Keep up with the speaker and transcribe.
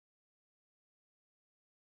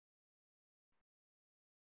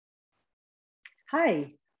Hi,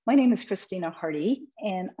 my name is Christina Hardy,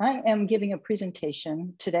 and I am giving a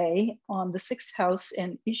presentation today on the sixth house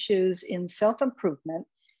and issues in self-improvement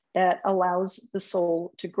that allows the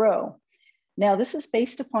soul to grow. Now, this is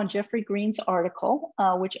based upon Jeffrey Green's article,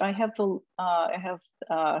 which I have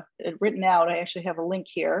written out. I actually have a link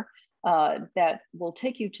here that will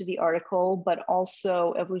take you to the article, but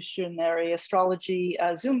also evolutionary astrology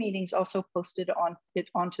Zoom meetings also posted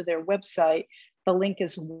onto their website, the link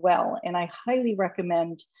as well. And I highly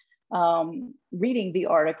recommend reading the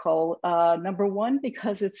article. Number one,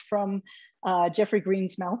 because it's from Jeffrey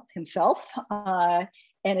Green's mouth himself.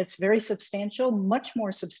 And it's very substantial, much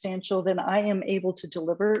more substantial than I am able to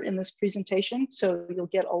deliver in this presentation. So you'll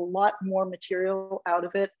get a lot more material out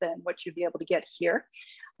of it than what you'd be able to get here.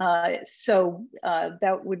 That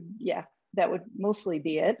would mostly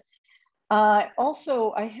be it.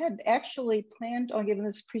 Also, I had actually planned on giving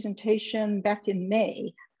this presentation back in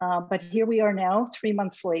May, but here we are now, 3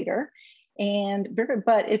 months later.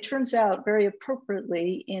 But it turns out very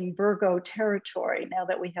appropriately in Virgo territory, now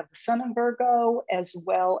that we have the sun in Virgo, as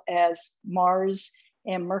well as Mars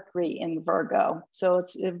and Mercury in Virgo. So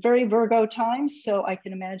it's a very Virgo time. So I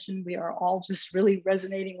can imagine we are all just really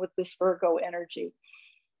resonating with this Virgo energy.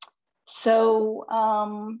 So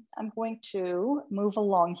I'm going to move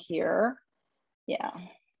along here. Yeah.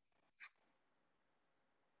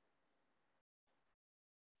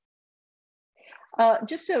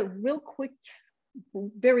 Just a real quick,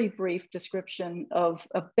 very brief description of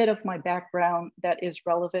a bit of my background that is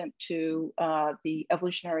relevant to the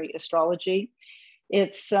evolutionary astrology.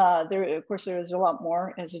 It's of course, there is a lot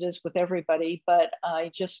more, as it is with everybody, but I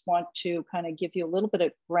just want to kind of give you a little bit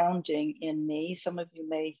of grounding in me. Some of you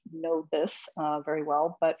may know this very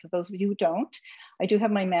well, but for those of you who don't, I do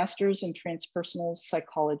have my master's in transpersonal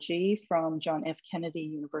psychology from John F. Kennedy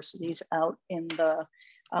University's out in the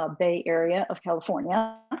Bay Area of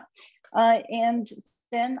California. And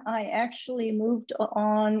then I actually moved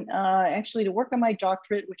on to work on my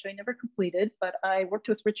doctorate, which I never completed, but I worked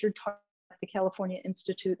with Richard at the California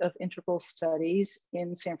Institute of Integral Studies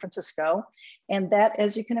in San Francisco. And that,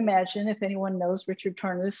 as you can imagine, if anyone knows Richard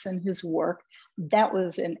Tarnas and his work, that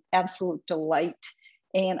was an absolute delight.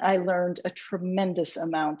 And I learned a tremendous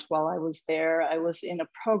amount while I was there. I was in a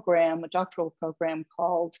doctoral program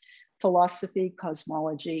called Philosophy,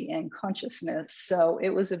 Cosmology, and Consciousness. So it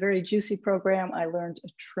was a very juicy program. I learned a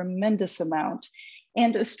tremendous amount.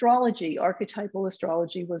 And astrology, archetypal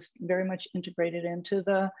astrology, was very much integrated into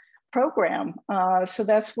the program. So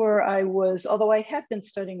that's where I was, although I had been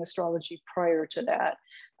studying astrology prior to that.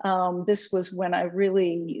 This was when I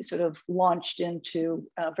really sort of launched into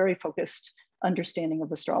a very focused understanding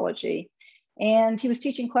of astrology. And he was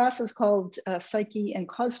teaching classes called Psyche and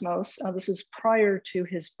Cosmos. This was prior to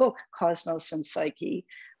his book, Cosmos and Psyche,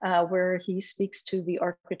 where he speaks to the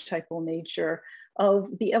archetypal nature of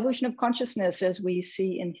the evolution of consciousness as we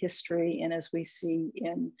see in history and as we see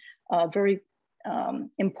in very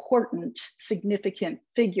important, significant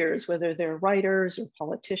figures, whether they're writers or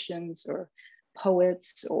politicians or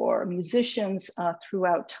poets or musicians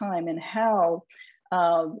throughout time, and how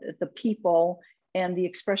the people and the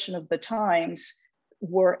expression of the times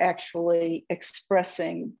were actually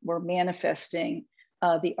were manifesting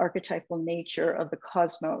the archetypal nature of the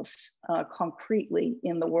cosmos concretely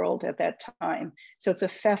in the world at that time. So it's a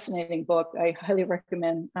fascinating book. I highly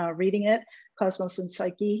recommend reading it, Cosmos and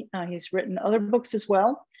Psyche. He's written other books as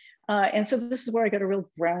well. And so this is where I got a real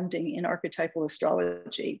grounding in archetypal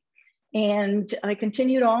astrology. And I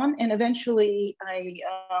continued on, and eventually I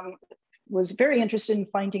was very interested in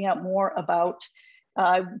finding out more about,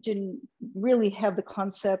 didn't really have the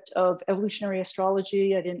concept of evolutionary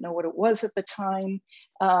astrology. I didn't know what it was at the time,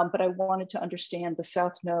 but I wanted to understand the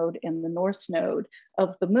South Node and the North Node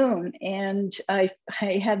of the moon. And I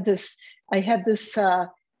had this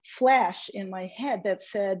flash in my head that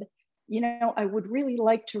said, you know, I would really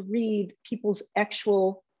like to read people's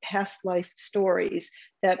actual past life stories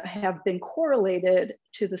that have been correlated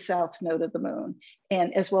to the South Node of the moon,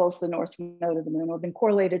 and as well as the North Node of the moon, have been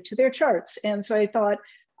correlated to their charts. And so I thought,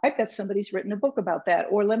 I bet somebody's written a book about that,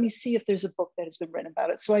 or let me see if there's a book that has been written about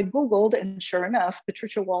it. So I Googled, and sure enough,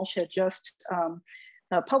 Patricia Walsh had just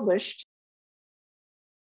published.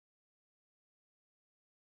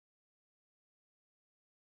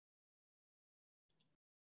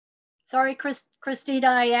 Sorry, Christina,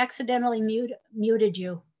 I accidentally muted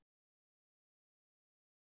you.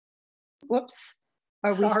 Whoops.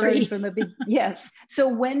 Are we starting from the beginning? Yes. So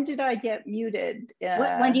when did I get muted?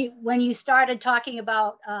 When you started talking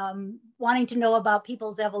about wanting to know about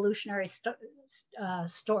people's evolutionary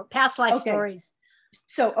past life stories.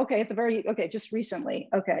 So, okay, just recently.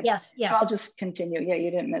 Okay. Yes, So I'll yes. just continue. Yeah,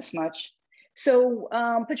 you didn't miss much. So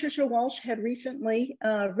Patricia Walsh had recently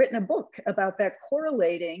written a book about that,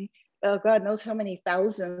 correlating, God knows how many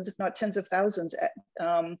thousands, if not tens of thousands,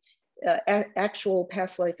 actual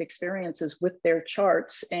past life experiences with their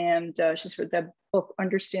charts. And she's read that book,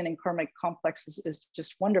 Understanding Karmic Complexes, is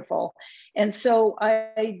just wonderful. And so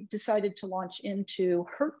I decided to launch into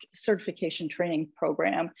her certification training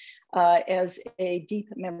program as a deep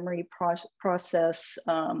memory process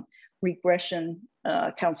regression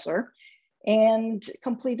counselor, and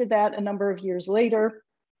completed that a number of years later.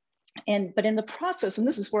 But in the process, and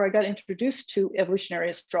this is where I got introduced to evolutionary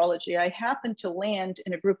astrology, I happened to land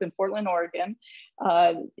in a group in Portland, Oregon,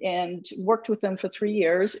 and worked with them for 3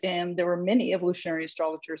 years. And there were many evolutionary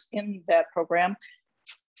astrologers in that program,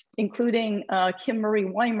 including Kim Marie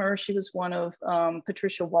Weimer. She was one of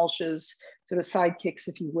Patricia Walsh's sort of sidekicks,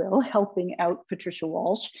 if you will, helping out Patricia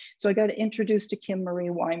Walsh. So I got introduced to Kim Marie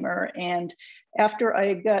Weimer. And after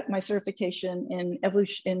I got my certification in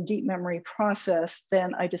evolution, in deep memory process,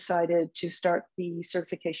 then I decided to start the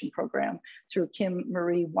certification program through Kim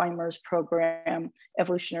Marie Weimer's program,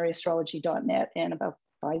 evolutionaryastrology.net. And about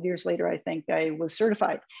 5 years later, I think I was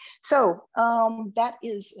certified. So that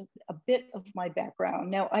is a bit of my background.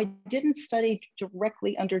 Now, I didn't study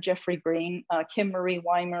directly under Jeffrey Green. Kim Marie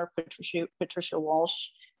Weimer, Patricia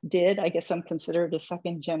Walsh did. I guess I'm considered a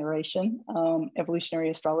second generation evolutionary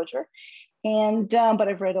astrologer. And but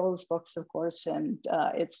I've read all his books, of course, and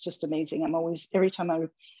it's just amazing. I'm always, every time I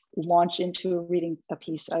launch into reading a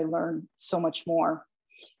piece, I learn so much more.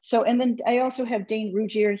 So, and then I also have Dane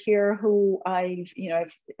Ruggier here, who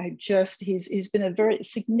he's been a very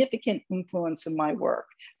significant influence in my work.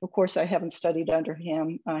 Of course, I haven't studied under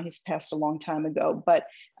him. He's passed a long time ago, but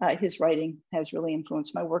his writing has really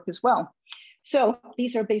influenced my work as well. So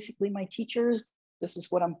these are basically my teachers. This is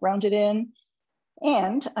what I'm grounded in.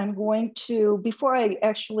 And I'm going to, before I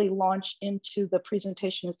actually launch into the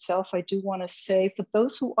presentation itself, I do want to say, for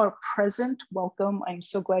those who are present, welcome. I'm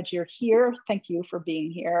so glad you're here. Thank you for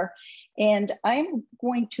being here. And I'm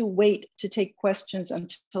going to wait to take questions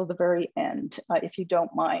until the very end, if you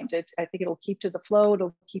don't mind. I think it'll keep to the flow,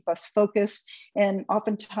 it'll keep us focused. And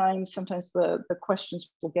oftentimes, sometimes the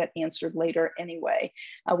questions will get answered later anyway.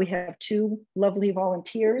 We have 2 lovely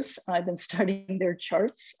volunteers. I've been studying their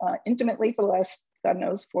charts intimately for the last, God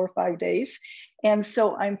knows, 4 or 5 days. And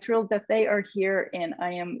so I'm thrilled that they are here, and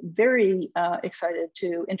I am very excited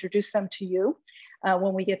to introduce them to you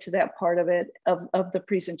when we get to that part of it, of the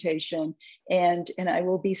presentation. And I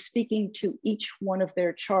will be speaking to each one of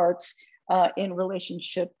their charts in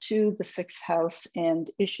relationship to the 6th house and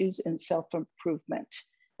issues in self-improvement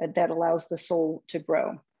that allows the soul to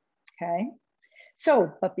grow, okay?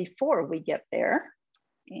 So, but before we get there,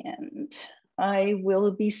 and I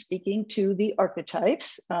will be speaking to the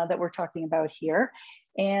archetypes that we're talking about here,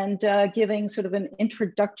 and giving sort of an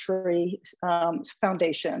introductory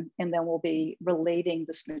foundation, and then we'll be relating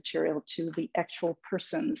this material to the actual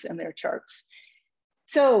persons and their charts.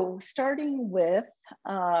 So starting with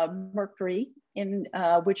Mercury,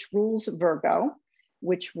 which rules Virgo,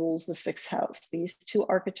 which rules the 6th house. These 2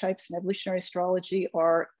 archetypes in evolutionary astrology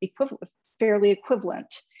are fairly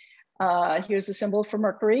equivalent. Here's the symbol for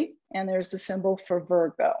Mercury, and there's the symbol for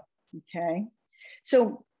Virgo, okay?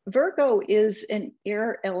 So Virgo is an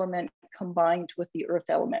air element combined with the earth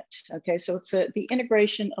element, okay? So it's the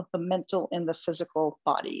integration of the mental and the physical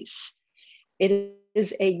bodies. It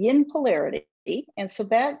is a yin polarity, and so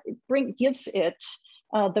that gives it,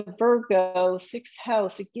 the Virgo 6th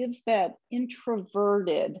house, it gives that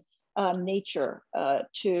introverted nature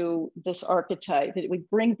to this archetype. We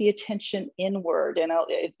bring the attention inward, and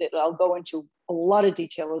I'll go into a lot of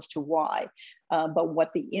detail as to why, but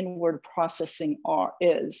what the inward processing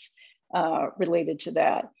is related to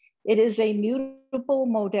that. It is a mutable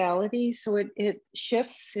modality, so it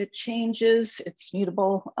shifts, it changes, it's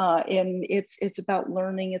mutable, and it's about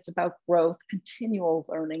learning, it's about growth, continual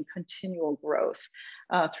learning, continual growth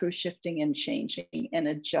through shifting and changing and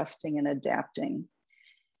adjusting and adapting.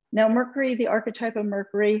 Now, Mercury, the archetype of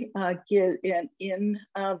Mercury in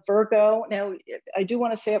Virgo. Now, I do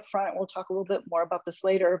want to say up front, and we'll talk a little bit more about this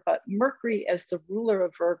later, but Mercury as the ruler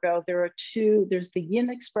of Virgo, there are 2, there's the yin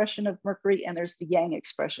expression of Mercury and there's the yang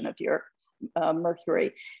expression of your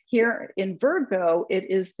Mercury. Here in Virgo,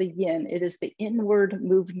 it is the yin, it is the inward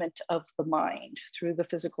movement of the mind through the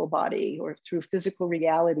physical body or through physical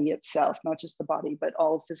reality itself, not just the body, but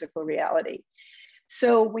all physical reality.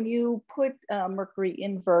 So when you put Mercury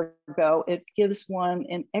in Virgo, it gives one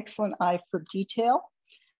an excellent eye for detail.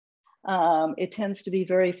 It tends to be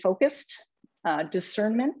very focused,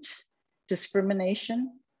 discernment, discrimination.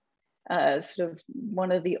 Sort of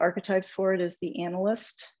one of the archetypes for it is the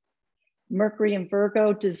analyst. Mercury in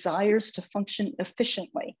Virgo desires to function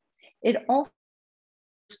efficiently. It also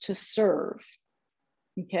to serve,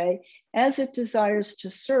 okay? As it desires to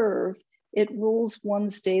serve, it rules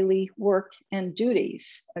one's daily work and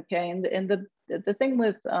duties, okay? And the thing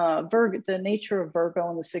with Virgo, the nature of Virgo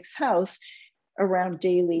in the 6th house around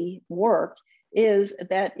daily work is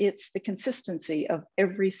that it's the consistency of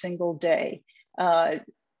every single day,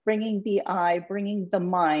 bringing the eye, bringing the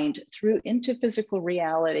mind through into physical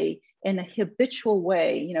reality in a habitual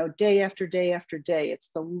way, you know, day after day after day. It's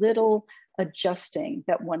the little adjusting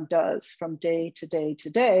that one does from day to day to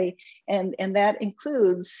day. And that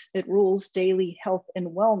includes, it rules daily health and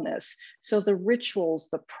wellness. So the rituals,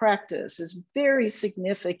 the practice is very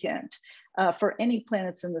significant for any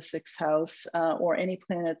planets in the 6th house or any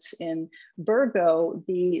planets in Virgo.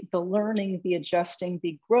 The learning, the adjusting,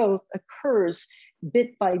 the growth occurs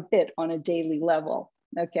bit by bit on a daily level,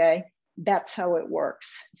 okay? That's how it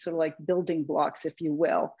works, sort of like building blocks, if you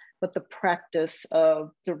will. But the practice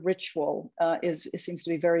of the ritual it seems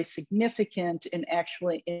to be very significant in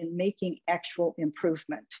making actual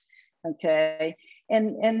improvement, okay?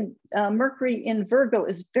 And Mercury in Virgo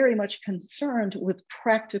is very much concerned with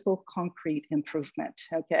practical, concrete improvement,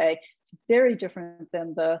 okay? It's very different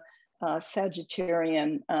than the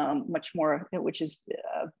Sagittarian, much more, which is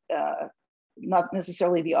not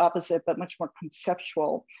necessarily the opposite, but much more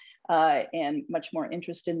conceptual and much more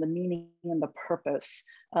interested in the meaning and the purpose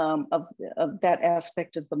of that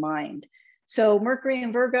aspect of the mind. So Mercury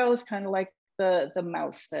in Virgo is kind of like the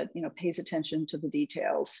mouse that, you know, pays attention to the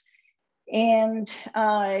details. And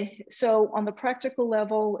so on the practical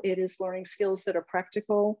level, it is learning skills that are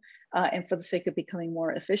practical and for the sake of becoming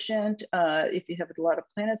more efficient. If you have a lot of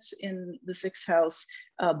planets in the 6th house,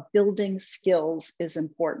 building skills is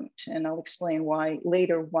important. And I'll explain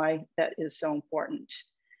later why that is so important.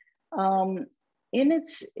 Now,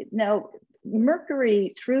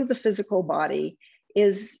 Mercury through the physical body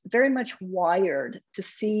is very much wired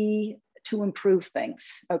to improve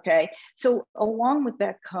things, okay? So along with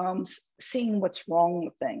that comes seeing what's wrong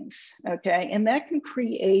with things, okay? And that can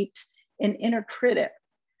create an inner critic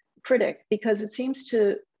because it seems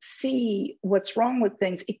to see what's wrong with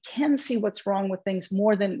things. It can see what's wrong with things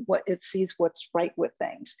more than what it sees what's right with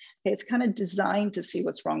things. Okay? It's kind of designed to see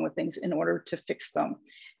what's wrong with things in order to fix them,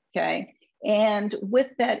 okay? And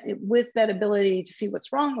with that ability to see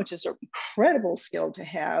what's wrong, which is an incredible skill to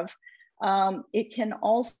have, it can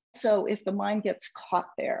also, if the mind gets caught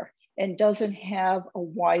there and doesn't have a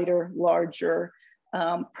wider, larger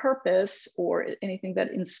purpose or anything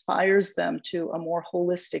that inspires them to a more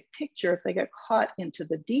holistic picture, if they get caught into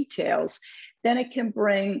the details, then it can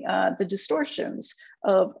bring the distortions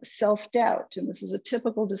of self-doubt. And this is a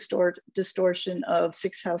typical distortion of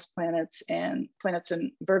 6th house planets and planets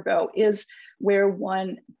in Virgo, is where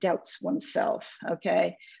one doubts oneself,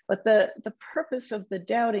 okay? But the purpose of the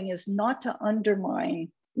doubting is not to undermine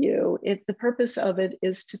you. The purpose of it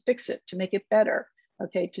is to fix it, to make it better,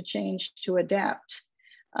 okay, to change, to adapt.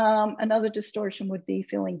 Another distortion would be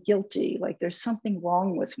feeling guilty, like there's something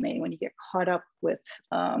wrong with me, when you get caught up with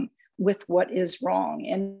what is wrong.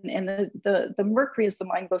 And the Mercury, as the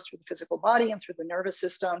mind goes through the physical body and through the nervous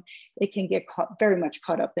system, it can get very much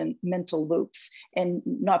caught up in mental loops and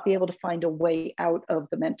not be able to find a way out of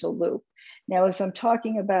the mental loop. Now, as I'm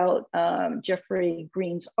talking about Jeffrey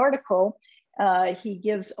Green's article, he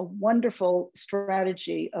gives a wonderful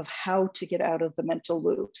strategy of how to get out of the mental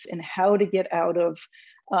loops and how to get out of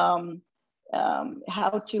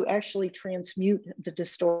how to actually transmute the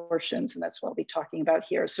distortions. And that's what I'll be talking about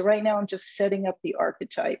here. So right now I'm just setting up the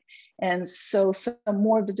archetype. And so some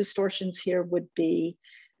more of the distortions here would be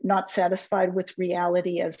not satisfied with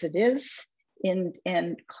reality as it is,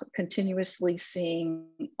 and continuously seeing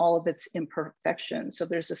all of its imperfections. So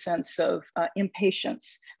there's a sense of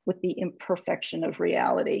impatience with the imperfection of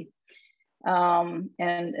reality. And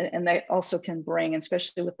that also can bring,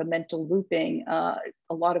 especially with the mental looping, a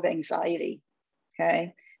lot of anxiety,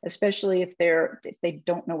 okay? Especially if they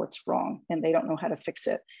don't know what's wrong and they don't know how to fix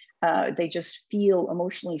it. They just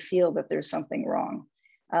emotionally feel that there's something wrong.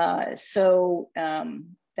 So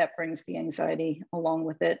that brings the anxiety along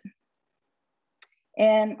with it.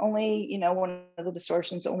 And only, one of the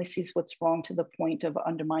distortions only sees what's wrong to the point of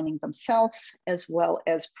undermining themselves, as well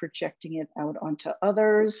as projecting it out onto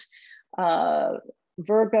others.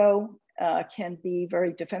 Virgo can be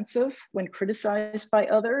very defensive when criticized by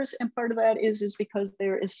others. And part of that is because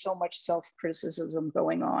there is so much self-criticism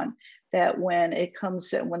going on that when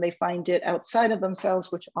they find it outside of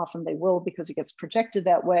themselves, which often they will because it gets projected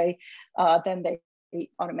that way, then they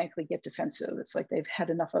automatically get defensive. It's like they've had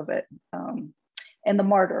enough of it. And the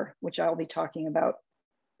martyr, which I'll be talking about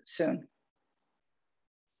soon.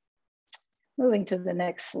 Moving to the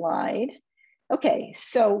next slide. Okay,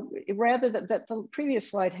 so rather than that, the previous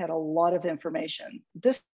slide had a lot of information.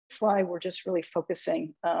 This slide, we're just really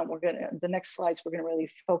focusing. The next slides, we're gonna really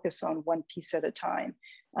focus on one piece at a time.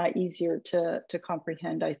 Easier to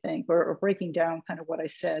comprehend, I think, or breaking down kind of what I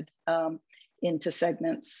said into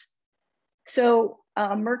segments. So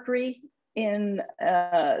Mercury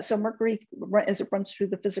Mercury, as it runs through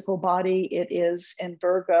the physical body, it is in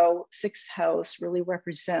Virgo, 6th house really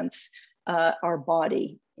represents our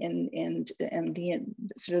body, and the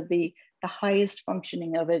sort of the highest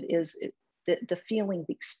functioning of it is the feeling,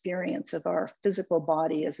 the experience of our physical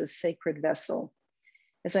body as a sacred vessel.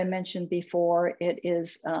 As I mentioned before, it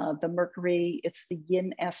is the Mercury, it's the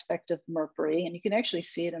yin aspect of Mercury, and you can actually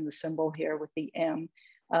see it in the symbol here with the M,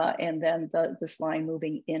 and then this line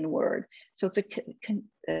moving inward. So it's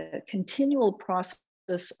a continual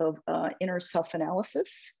process of inner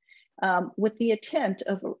self-analysis, with the intent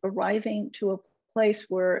of arriving to a place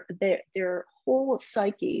where their whole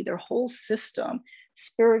psyche, their whole system,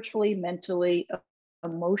 spiritually, mentally,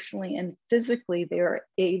 emotionally, and physically, they are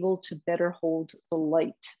able to better hold the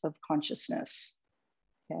light of consciousness.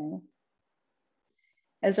 Okay.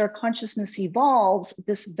 As our consciousness evolves,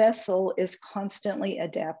 this vessel is constantly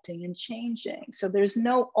adapting and changing. So there's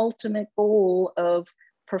no ultimate goal of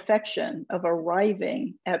perfection, of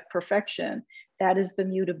arriving at perfection. That is the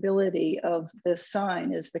mutability of this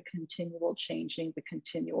sign, is the continual changing, the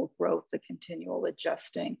continual growth, the continual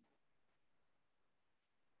adjusting.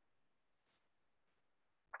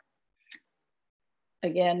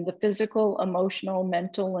 Again, the physical, emotional,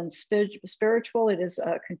 mental, and spiritual, it is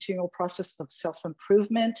a continual process of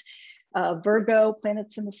self-improvement. Virgo,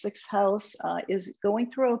 planets in the 6th house, is going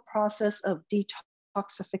through a process of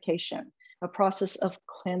detoxification, a process of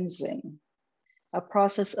cleansing, a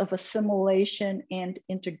process of assimilation and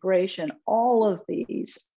integration. All of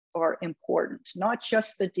these are important, not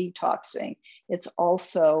just the detoxing, it's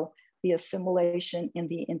also the assimilation and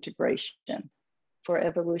the integration for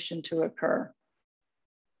evolution to occur.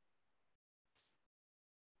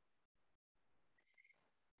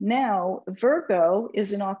 Now, Virgo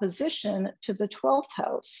is in opposition to the 12th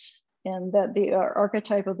house, and that the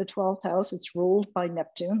archetype of the 12th house, it's ruled by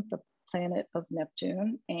Neptune, the planet of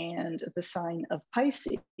Neptune, and the sign of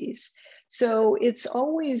Pisces. So it's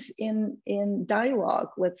always in dialogue,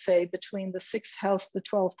 let's say, between the 6th house, the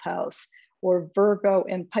 12th house, or Virgo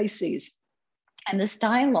and Pisces. And this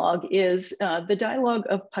dialogue is the dialogue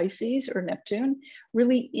of Pisces or Neptune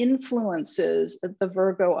really influences the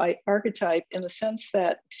Virgo archetype in the sense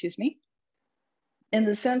that,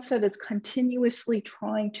 it's continuously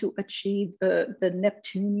trying to achieve the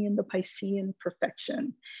Neptunian, the Piscean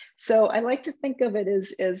perfection. So I like to think of it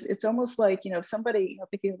as it's almost like, somebody,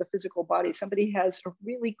 thinking of the physical body, somebody has a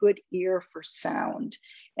really good ear for sound,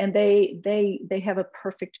 and they have a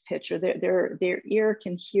perfect pitch, or their ear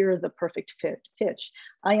can hear the perfect pitch.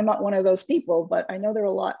 I am not one of those people, but I know there are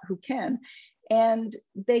a lot who can. And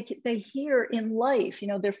they hear in life,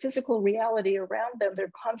 their physical reality around them, they're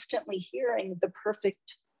constantly hearing the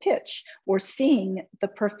perfect pitch, or seeing the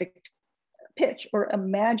perfect pitch, or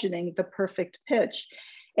imagining the perfect pitch.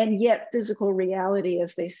 And yet physical reality,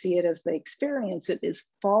 as they see it, as they experience it, is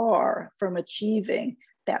far from achieving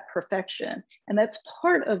that perfection. And that's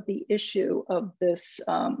part of the issue of this,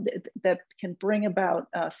 that can bring about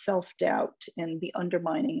self-doubt and the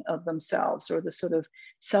undermining of themselves, or the sort of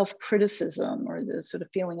self-criticism, or the sort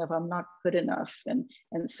of feeling of I'm not good enough, and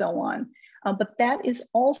so on. But that is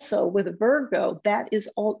also, with Virgo, that is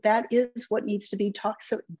what needs to be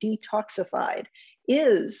detoxified,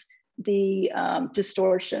 is the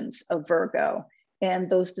distortions of Virgo. And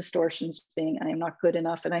those distortions being, I am not good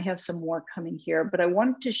enough. And I have some more coming here, but I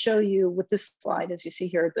wanted to show you with this slide, as you see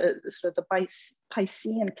here, the sort of the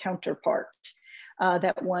Piscean counterpart,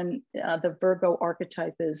 that one, the Virgo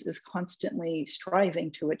archetype is constantly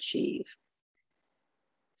striving to achieve.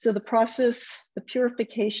 So the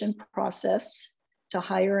purification process to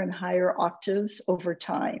higher and higher octaves over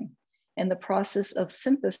time, and the process of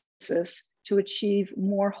synthesis to achieve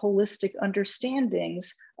more holistic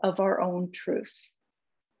understandings of our own truth.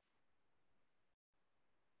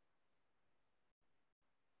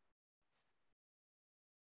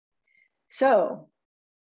 So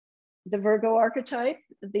the Virgo archetype,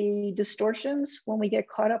 the distortions, when we get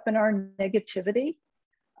caught up in our negativity,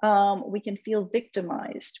 we can feel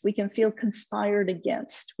victimized, we can feel conspired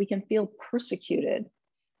against, we can feel persecuted.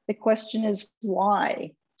 The question is,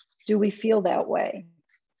 why do we feel that way?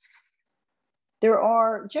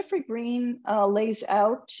 Jeffrey Green lays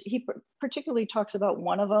out, he particularly talks about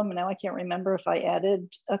one of them, and now I can't remember if I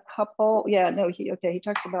added a couple. Yeah, no, he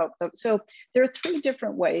talks about, so there are 3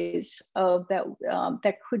 different ways of that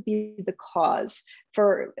that could be the cause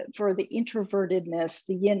for the introvertedness,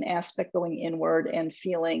 the yin aspect going inward and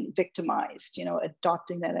feeling victimized,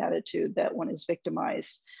 adopting that attitude that one is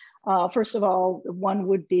victimized. First of all, one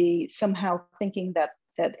would be somehow thinking that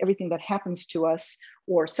everything that happens to us,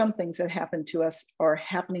 or some things that happen to us, are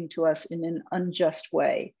happening to us in an unjust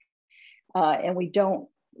way. And we don't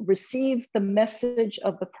receive the message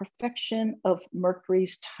of the perfection of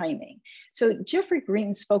Mercury's timing. So Jeffrey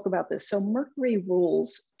Green spoke about this. So Mercury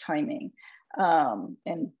rules timing,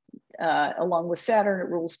 and along with Saturn,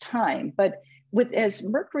 it rules time. But as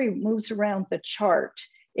Mercury moves around the chart,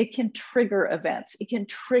 it can trigger events, it can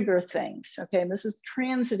trigger things, okay? And this is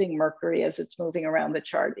transiting Mercury as it's moving around the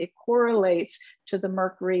chart. It correlates to the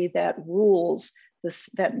Mercury that rules this,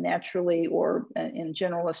 that naturally, or in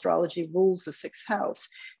general astrology, rules the 6th house.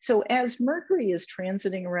 So as Mercury is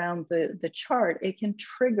transiting around the chart, it can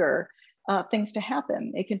trigger things to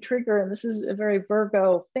happen. It can trigger, and this is a very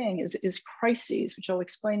Virgo thing, is crises, which I'll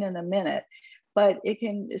explain in a minute, but it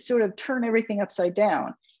can sort of turn everything upside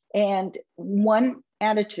down. And one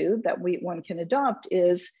attitude that one can adopt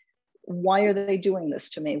is, why are they doing this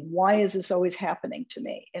to me? Why is this always happening to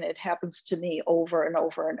me? And it happens to me over and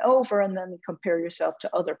over and over. And then compare yourself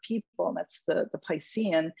to other people. And that's the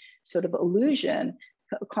Piscean sort of illusion,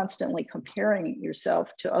 constantly comparing yourself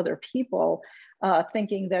to other people,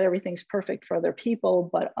 thinking that everything's perfect for other people,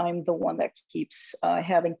 but I'm the one that keeps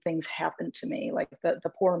having things happen to me, like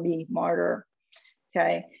the poor me martyr.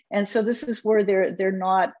 Okay, and so this is where they're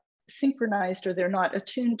not synchronized, or they're not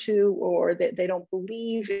attuned to, or they don't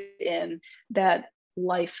believe in that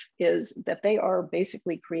life is, that they are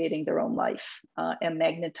basically creating their own life and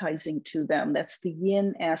magnetizing to them. That's the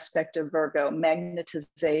yin aspect of Virgo,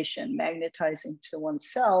 magnetization, magnetizing to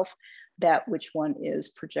oneself that which one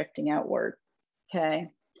is projecting outward. Okay.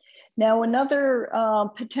 Now, another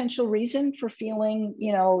potential reason for feeling,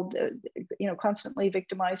 constantly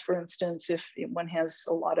victimized, for instance, if one has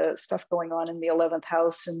a lot of stuff going on in the 11th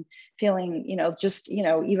house and feeling,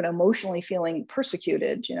 even emotionally feeling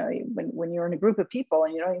persecuted, when you're in a group of people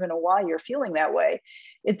and you don't even know why you're feeling that way,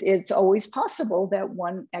 it's always possible that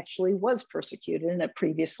one actually was persecuted in a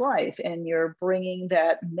previous life, and you're bringing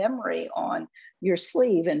that memory on your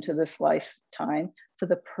sleeve into this lifetime for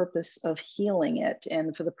the purpose of healing it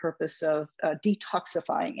and for the purpose of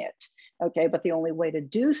detoxifying it. Okay, but the only way to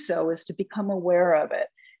do so is to become aware of it.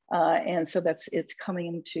 And so it's coming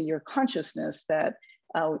into your consciousness that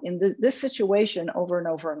in this situation over and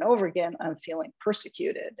over and over again, I'm feeling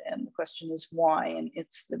persecuted. And the question is why? And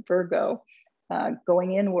it's the Virgo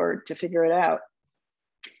going inward to figure it out.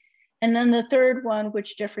 And then the third one,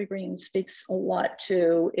 which Jeffrey Green speaks a lot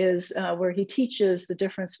to, is where he teaches the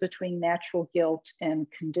difference between natural guilt and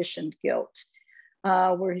conditioned guilt,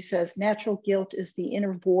 where he says natural guilt is the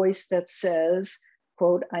inner voice that says,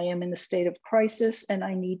 quote, I am in a state of crisis and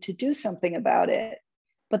I need to do something about it.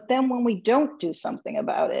 But then when we don't do something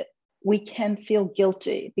about it, we can feel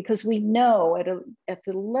guilty, because we know at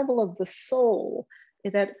the level of the soul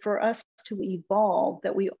that for us to evolve,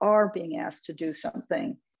 that we are being asked to do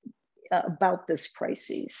something about this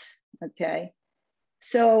crisis, okay?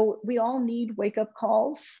 So we all need wake-up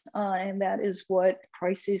calls, and that is what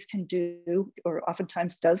crises can do, or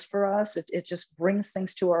oftentimes does for us. It just brings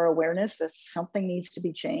things to our awareness that something needs to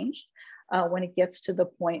be changed when it gets to the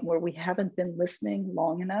point where we haven't been listening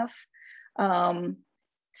long enough.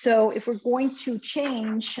 So if we're going to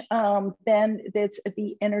change, then it's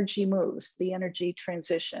the energy moves, the energy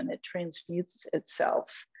transition, it transmutes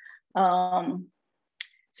itself.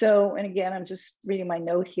 So, and again, I'm just reading my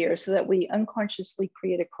note here, so that we unconsciously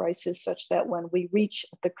create a crisis such that when we reach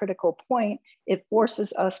the critical point, it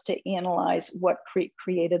forces us to analyze what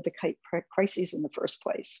created the crises in the first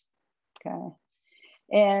place, okay?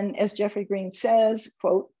 And as Jeffrey Green says,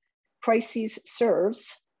 quote, crises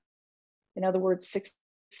serves, in other words, 6th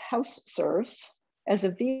house serves as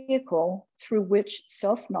a vehicle through which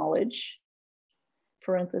self-knowledge,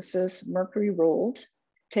 parenthesis, Mercury ruled,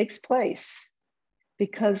 takes place,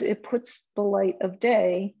 because it puts the light of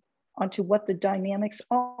day onto what the dynamics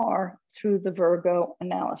are through the Virgo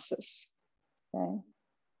analysis, okay?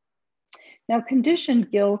 Now, conditioned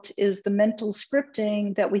guilt is the mental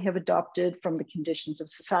scripting that we have adopted from the conditions of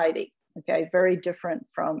society, okay? Very different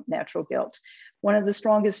from natural guilt. One of the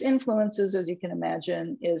strongest influences, as you can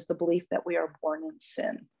imagine, is the belief that we are born in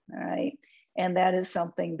sin, all right? And that is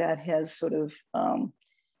something that has sort of, I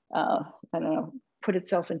don't know, put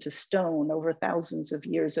itself into stone over thousands of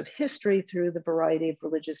years of history through the variety of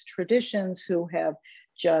religious traditions who have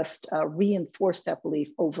just reinforced that belief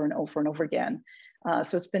over and over and over again.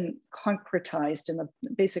 So it's been concretized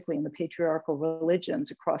basically in the patriarchal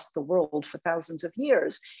religions across the world for thousands of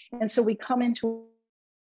years. And so we come into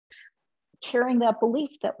carrying that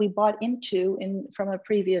belief that we bought into from a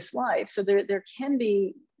previous life. So there can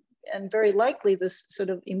be, and very likely, this sort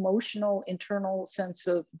of emotional internal sense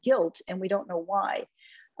of guilt, and we don't know why,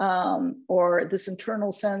 or this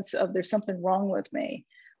internal sense of there's something wrong with me,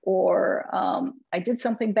 or I did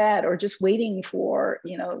something bad, or just waiting for,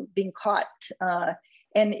 being caught.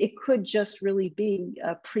 And it could just really be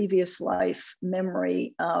a previous life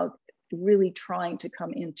memory of really trying to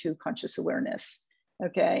come into conscious awareness.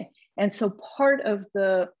 Okay. And so part of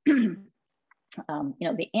the,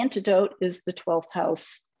 the antidote is the 12th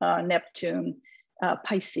house, Neptune,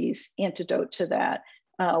 Pisces antidote to that,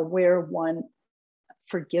 where one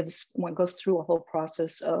goes through a whole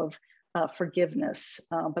process of forgiveness,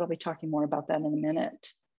 but I'll be talking more about that in a minute.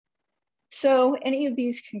 So any of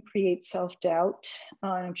these can create self-doubt.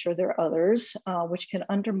 I'm sure there are others, which can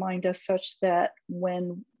undermine us such that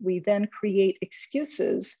when we then create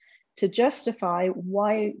excuses to justify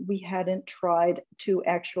why we hadn't tried to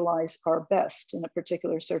actualize our best in a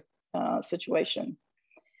particular situation.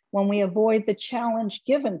 When we avoid the challenge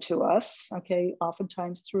given to us, okay,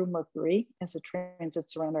 oftentimes through Mercury as it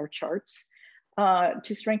transits around our charts,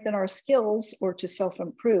 to strengthen our skills or to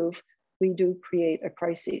self-improve, we do create a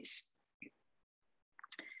crisis.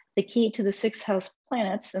 The key to the 6th house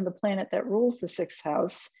planets and the planet that rules the 6th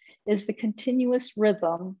house is the continuous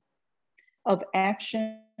rhythm of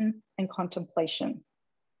action and contemplation.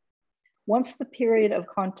 Once the period of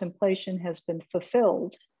contemplation has been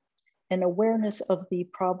fulfilled and awareness of the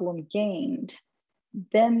problem gained,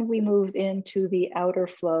 then we move into the outer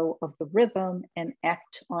flow of the rhythm and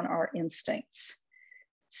act on our instincts.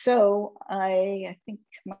 So I think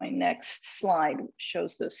my next slide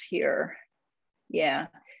shows this here. Yeah.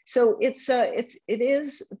 So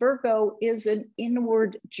Virgo is an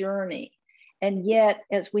inward journey. And yet,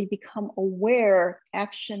 as we become aware,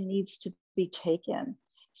 action needs to be taken.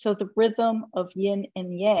 So the rhythm of yin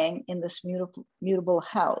and yang in this mutable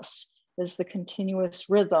house is the continuous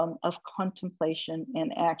rhythm of contemplation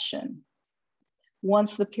and action.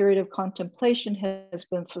 Once the period of contemplation has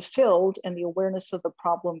been fulfilled and the awareness of the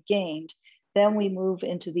problem gained, then we move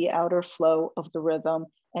into the outer flow of the rhythm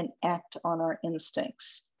and act on our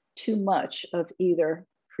instincts. Too much of either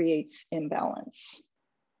creates imbalance.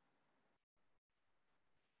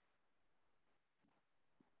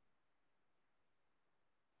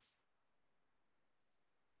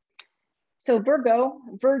 So Virgo,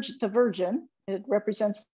 the Virgin, it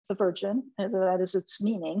represents the Virgin, that is its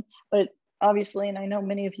meaning, but obviously, and I know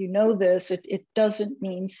many of you know this, it doesn't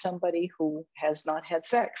mean somebody who has not had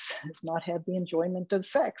sex, has not had the enjoyment of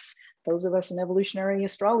sex. Those of us in evolutionary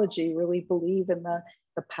astrology really believe in the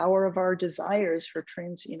power of our desires for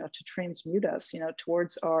to transmute us,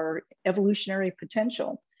 towards our evolutionary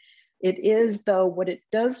potential. It is, though, what it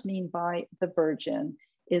does mean by the Virgin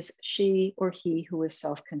is she or he who is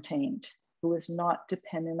self-contained, who is not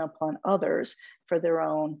dependent upon others for their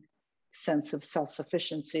own sense of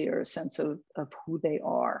self-sufficiency or a sense of who they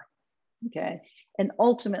are, okay? And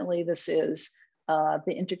ultimately, this is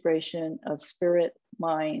the integration of spirit,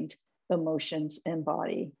 mind, emotions, and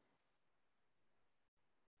body.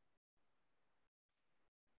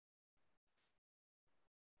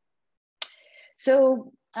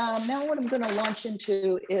 So now what I'm going to launch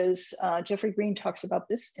into is, Jeffrey Green talks about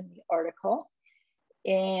this in the article.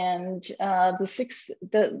 And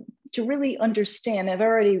to really understand, I've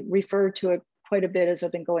already referred to it quite a bit as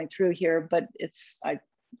I've been going through here, but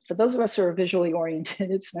for those of us who are visually oriented,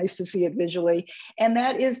 it's nice to see it visually. And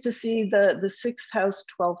that is to see the 6th house,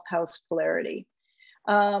 12th house polarity.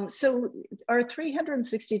 So our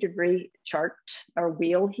 360-degree chart, our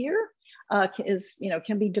wheel here,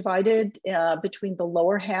 can be divided between the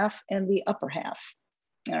lower half and the upper half,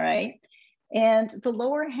 all right? And the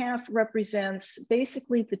lower half represents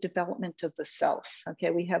basically the development of the self,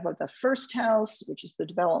 okay? We have the 1st house, which is the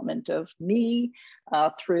development of me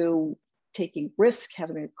through taking risk,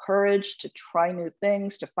 having the courage to try new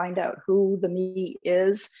things, to find out who the me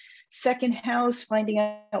is. 2nd house, finding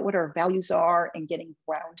out what our values are and getting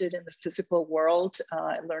grounded in the physical world,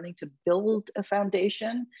 learning to build a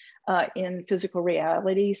foundation in physical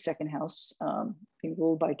reality. 2nd house being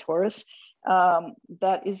ruled by Taurus,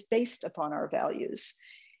 that is based upon our values.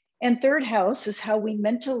 And 3rd house is how we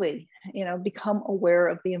mentally, become aware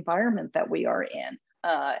of the environment that we are in.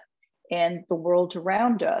 and the world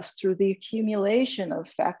around us through the accumulation of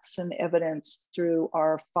facts and evidence through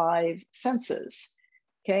our 5 senses.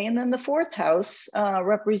 Okay, and then the 4th house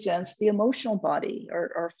represents the emotional body,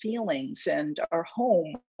 our feelings and our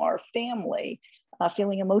home, our family,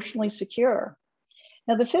 feeling emotionally secure.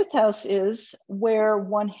 Now, the 5th house is where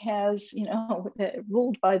one has,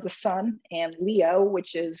 ruled by the sun and Leo,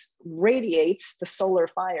 which radiates the solar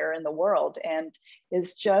fire in the world and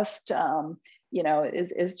is just,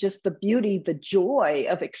 is just the beauty, the joy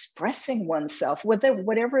of expressing oneself,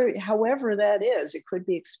 however that is. It could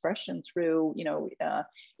be expression through,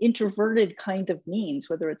 introverted kind of means,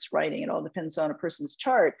 whether it's writing, it all depends on a person's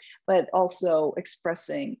chart, but also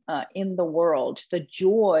expressing in the world, the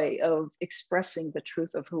joy of expressing the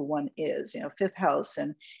truth of who one is, 5th house,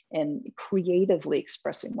 and creatively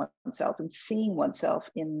expressing oneself and seeing oneself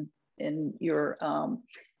in your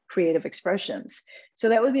creative expressions. So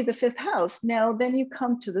that would be the 5th house. Now, then you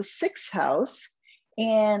come to the 6th house,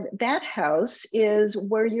 and that house is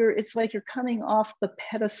where it's like you're coming off the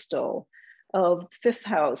pedestal of 5th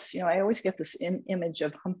house. I always get this image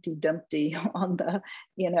of Humpty Dumpty on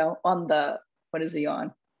the, what is he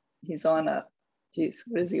on? He's on a,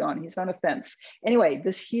 what is he on? He's on a fence. Anyway,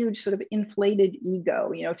 this huge sort of inflated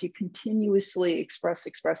ego, if you continuously express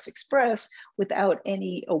without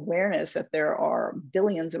any awareness that there are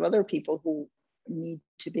billions of other people who need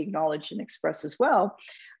to be acknowledged and expressed as well,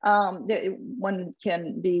 one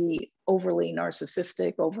can be overly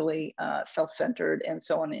narcissistic, overly self-centered, and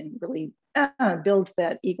so on, and really build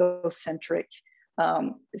that egocentric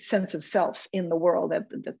sense of self in the world,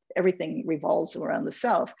 that everything revolves around the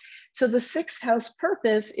self. So the 6th house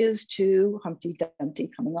purpose is to Humpty Dumpty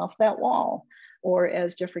coming off that wall, or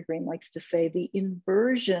as Jeffrey Green likes to say, the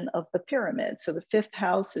inversion of the pyramid. So the 5th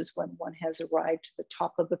house is when one has arrived to the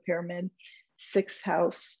top of the pyramid. 6th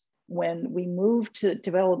house, when we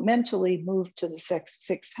developmentally move to the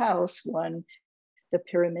 6th house, when the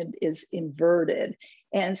pyramid is inverted.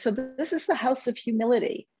 And so this is the house of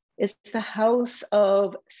humility. It's the house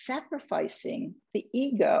of sacrificing the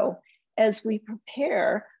ego as we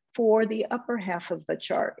prepare for the upper half of the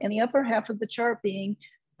chart. And the upper half of the chart being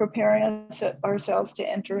preparing ourselves to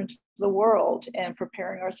enter into the world, and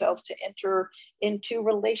preparing ourselves to enter into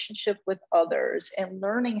relationship with others, and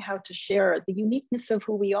learning how to share the uniqueness of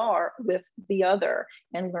who we are with the other,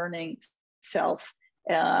 and learning self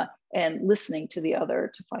and listening to the other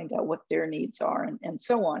to find out what their needs are, and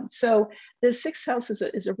so on. So the 6th house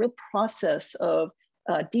is a real process of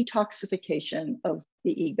detoxification of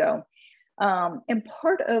the ego. And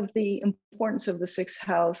part of the importance of the 6th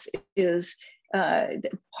house is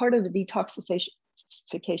part of the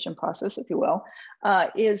detoxification process, if you will,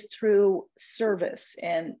 is through service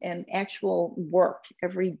and actual work,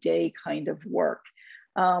 everyday kind of work.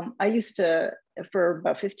 I used to, for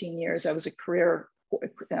about 15 years, I was a career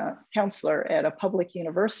counselor at a public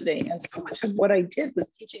university. And so much of what I did was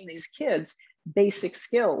teaching these kids basic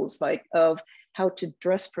skills, like of how to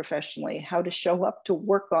dress professionally, how to show up to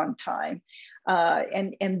work on time.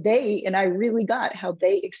 And I really got how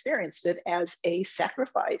they experienced it as a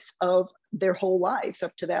sacrifice of their whole lives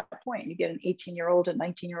up to that point. You get an 18-year-old, a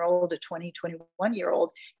 19-year-old, a 20,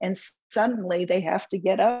 21-year-old, and suddenly they have to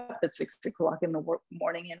get up at 6 o'clock in the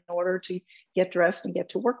morning in order to get dressed and get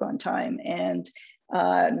to work on time. And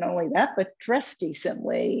not only that, but dress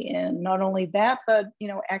decently, and not only that, but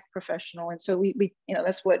act professional. And so we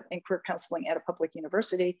that's what in career counseling at a public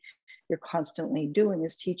university you're constantly doing,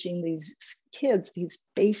 is teaching these kids these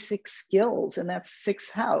basic skills, and that's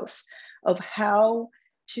 6th house, of how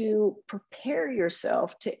to prepare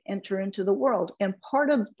yourself to enter into the world. And part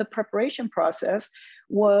of the preparation process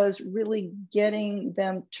was really getting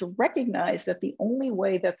them to recognize that the only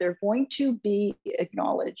way that they're going to be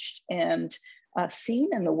acknowledged and seen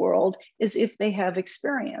in the world is if they have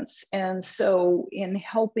experience. And so in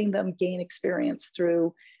helping them gain experience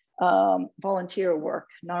through volunteer work,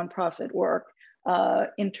 nonprofit work,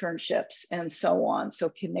 internships, and so on. So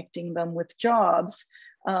connecting them with jobs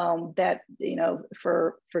that,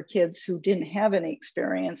 for kids who didn't have any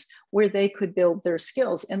experience, where they could build their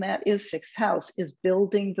skills. And that is 6th house, is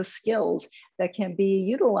building the skills that can be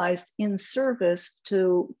utilized in service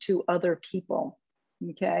to other people.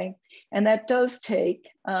 Okay, and that does take,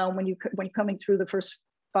 when you're coming through the first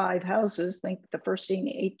 5 houses, think the first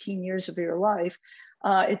 18 years of your life,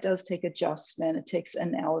 it does take adjustment, it takes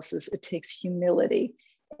analysis, it takes humility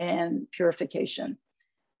and purification.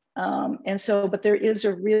 But there is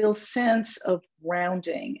a real sense of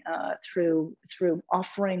grounding through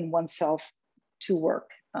offering oneself to work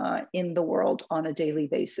in the world on a daily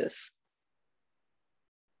basis.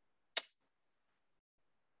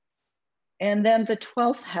 And then the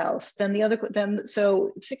 12th house,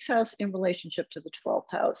 so 6th house in relationship to the 12th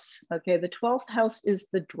house. Okay, the 12th house is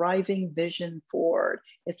the driving vision forward.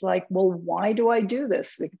 It's like, well, why do I do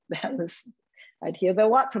this? I'd hear that a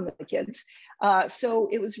lot from the kids. So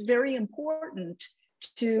it was very important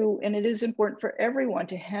and it is important for everyone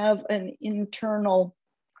to have an internal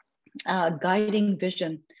guiding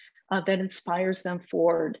vision that inspires them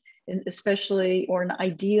forward, especially, or an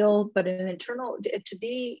ideal, but an internal, to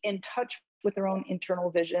be in touch with their own internal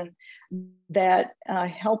vision that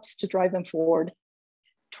helps to drive them forward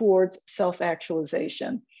towards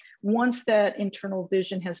self-actualization. Once that internal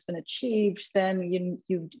vision has been achieved, then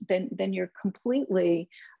you're completely,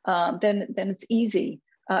 then it's easy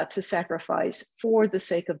to sacrifice for the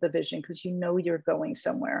sake of the vision, because you know you're going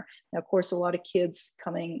somewhere. Now, of course, a lot of kids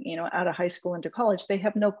coming, out of high school into college, they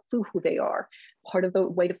have no clue who they are. Part of the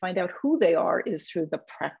way to find out who they are is through the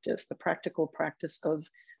practical practice of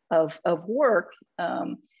work.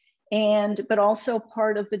 But also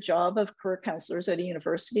part of the job of career counselors at a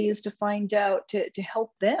university is to find out, to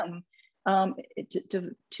help them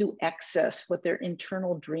to access what their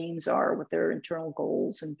internal dreams are, what their internal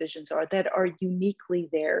goals and visions are that are uniquely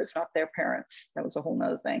theirs, not their parents. That was a whole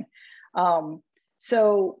nother thing.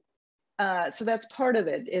 So that's part of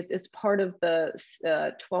it. It's part of the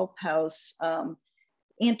 12th house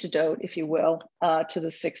antidote, if you will, to the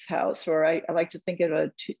 6th house, or I like to think of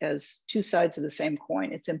it as two sides of the same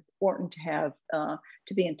coin. It's important to have,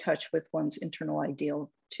 to be in touch with one's internal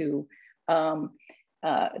ideal to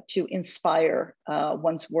inspire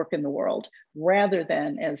one's work in the world, rather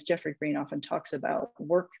than, as Jeffrey Green often talks about,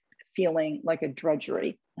 work feeling like a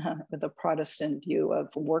drudgery, with a Protestant view of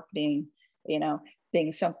work being,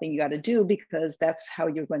 being something you got to do because that's how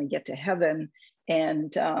you're going to get to heaven.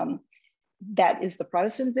 And that is the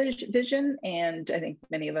Protestant vision. And I think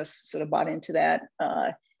many of us sort of bought into that,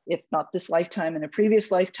 if not this lifetime, in a previous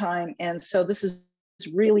lifetime. And so this is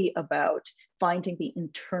really about finding the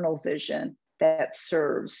internal vision that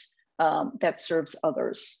serves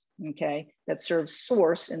others, okay? That serves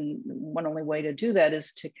source. And one only way to do that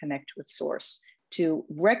is to connect with source, to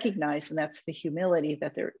recognize, and that's the humility,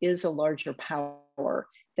 that there is a larger power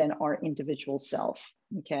than our individual self,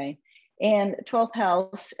 okay? And 12th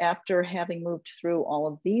house, after having moved through all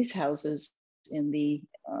of these houses in the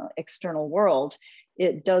external world,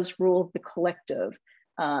 it does rule the collective.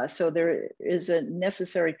 So there is a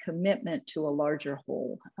necessary commitment to a larger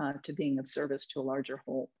whole, to being of service to a larger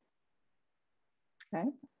whole. Okay.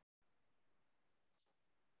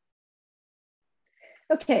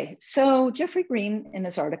 Okay, so Jeffrey Green in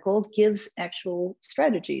his article gives actual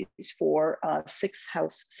strategies for 6th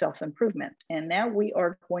house self-improvement. And now we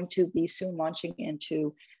are going to be soon launching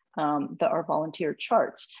into our volunteer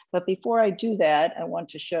charts. But before I do that, I want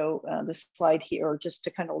to show this slide here, just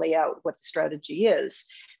to kind of lay out what the strategy is.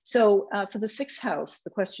 So for the 6th house, the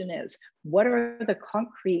question is, what are the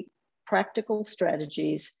concrete practical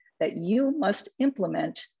strategies that you must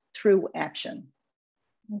implement through action?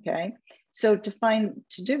 Okay. So to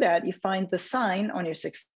do that, you find the sign on your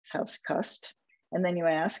 6th house cusp, and then you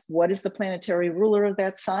ask, what is the planetary ruler of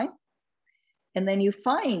that sign? And then you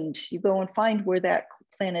go and find where that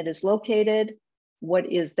planet is located, what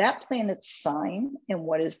is that planet's sign, and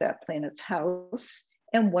what is that planet's house,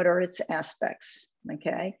 and what are its aspects,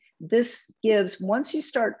 okay? This gives, once you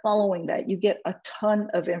start following that, you get a ton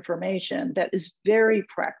of information that is very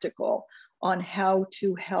practical on how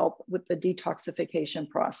to help with the detoxification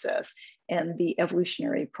process and the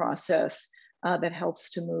evolutionary process that helps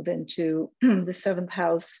to move into the 7th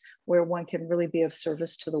house, where one can really be of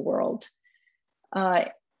service to the world. And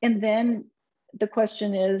then the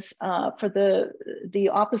question is, for the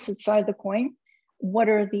opposite side of the coin, what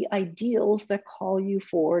are the ideals that call you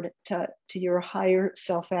forward to your higher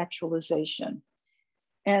self-actualization?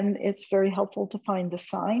 And it's very helpful to find the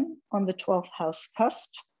sign on the 12th house cusp.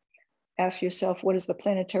 Ask yourself, what is the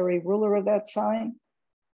planetary ruler of that sign?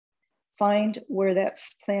 Find where that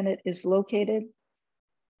planet is located,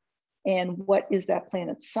 and what is that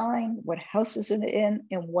planet's sign? What house is it in,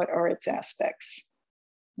 and what are its aspects?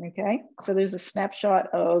 Okay, so there's a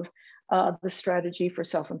snapshot of the strategy for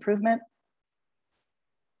self-improvement.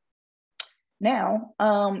 Now,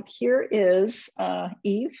 here is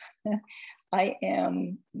Eve.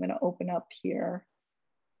 I'm gonna open up here.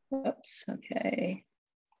 Oops, okay.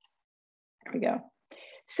 There we go.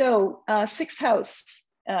 So 6th house,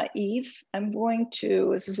 Eve,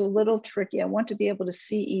 this is a little tricky. I want to be able to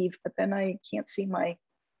see Eve, but then I can't see my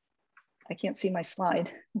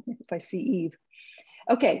slide if I see Eve.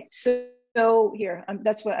 Okay, so here,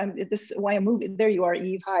 this is why I'm moving. There you are,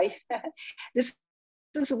 Eve, hi. This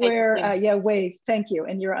is where, yeah, wave, thank you.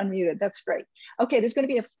 And you're unmuted, that's great. Okay, there's gonna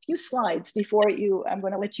be a few slides before I'm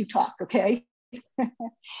gonna let you talk, okay?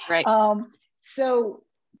 Right. So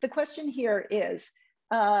the question here is,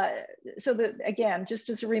 again, just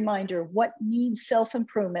as a reminder, what needs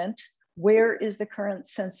self-improvement? Where is the current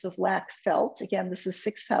sense of lack felt? Again, this is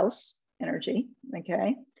 6th house energy,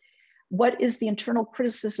 okay? What is the internal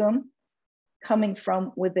criticism coming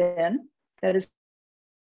from within that is,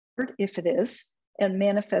 if it is, and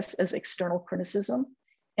manifests as external criticism?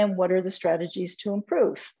 And what are the strategies to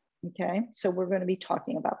improve? Okay, so we're going to be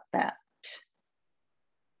talking about that.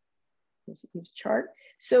 Here's Eve's chart.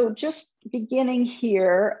 So just beginning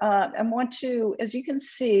here, I want to, as you can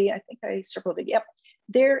see, I think I circled it. Yep,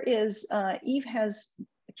 there is, Eve has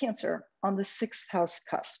Cancer on the 6th house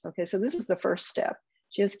cusp. Okay, so this is the first step.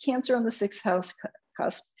 She has Cancer on the 6th house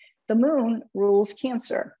cusp. The moon rules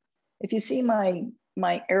Cancer. If you see my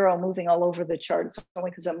arrow moving all over the chart, it's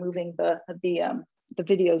only because I'm moving the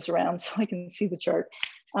videos around so I can see the chart.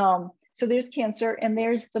 So there's Cancer, and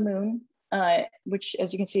there's the moon, which,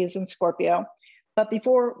 as you can see, is in Scorpio. But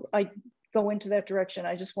before I go into that direction,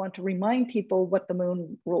 I just want to remind people what the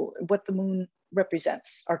moon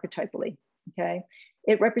represents archetypally. Okay,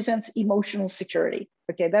 it represents emotional security.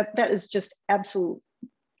 Okay, that is just absolute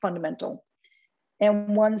fundamental.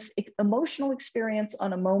 And one's emotional experience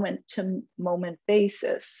on a moment-to-moment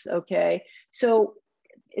basis, okay? So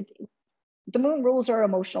the moon rules our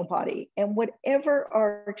emotional body, and whatever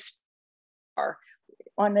our experiences are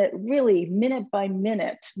on a really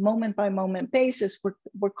minute-by-minute, moment-by-moment basis,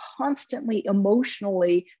 we're constantly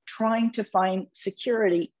emotionally trying to find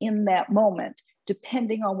security in that moment,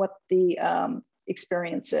 depending on what the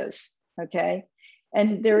experience is, okay?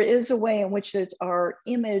 And there is a way in which our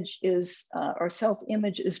image is, our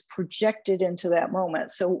self-image is projected into that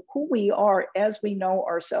moment. So who we are as we know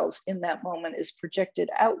ourselves in that moment is projected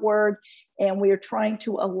outward, and we are trying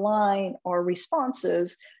to align our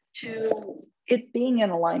responses to it being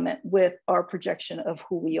in alignment with our projection of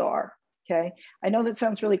who we are, okay? I know that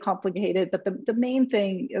sounds really complicated, but the main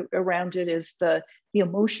thing around it is the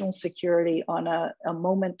emotional security on a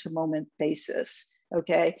moment-to-moment basis.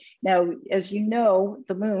 Okay, now, as you know,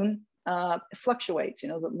 the moon fluctuates. You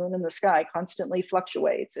know, the moon in the sky constantly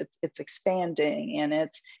fluctuates. It's expanding and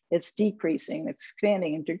it's decreasing, it's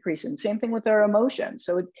expanding and decreasing. Same thing with our emotions.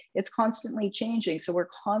 So it's constantly changing. So we're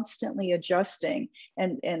constantly adjusting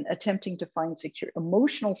and attempting to find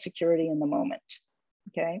emotional security in the moment.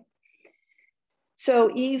 Okay. So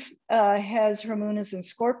Eve has her moon is in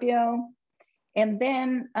Scorpio. And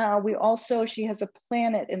then she has a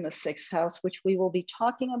planet in the 6th house, which we will be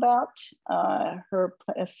talking about, her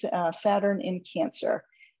Saturn in Cancer.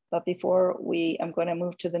 But before I'm going to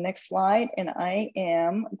move to the next slide, and I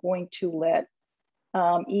am going to let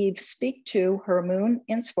Eve speak to her moon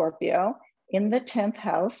in Scorpio in the 10th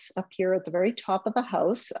house, up here at the very top of the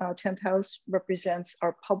house. 10th house represents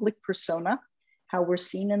our public persona, how we're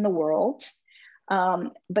seen in the world.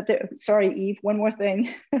 Sorry, Eve, one more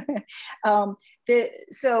thing. The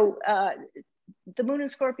moon in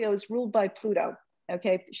Scorpio is ruled by Pluto,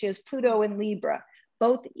 okay? She has Pluto in Libra.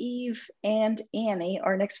 Both Eve and Annie,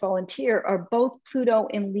 our next volunteer, are both Pluto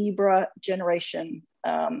in Libra generation.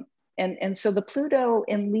 And so the Pluto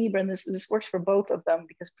in Libra, and this works for both of them,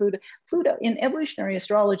 because Pluto in evolutionary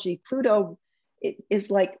astrology, Pluto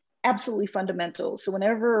is like absolutely fundamental. So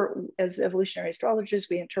whenever, as evolutionary astrologers,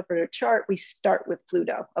 we interpret a chart, we start with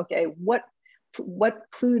Pluto. Okay, what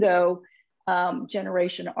Pluto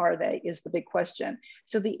generation are they is the big question.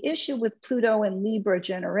 So the issue with Pluto and Libra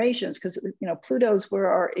generations, because Pluto's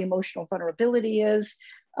where our emotional vulnerability is,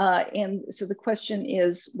 and so the question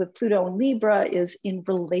is with Pluto and Libra is in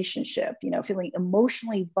relationship, feeling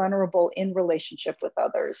emotionally vulnerable in relationship with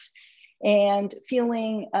others. And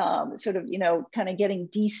feeling kind of getting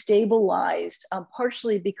destabilized,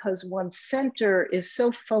 partially because one's center is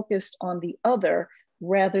so focused on the other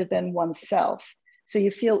rather than oneself. So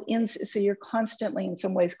you feel so you're constantly in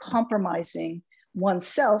some ways compromising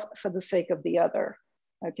oneself for the sake of the other.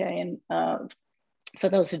 Okay, and for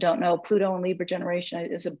those who don't know, Pluto and Libra generation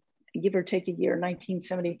is a give or take a year,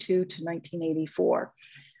 1972 to 1984.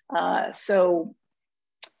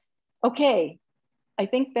 Okay, I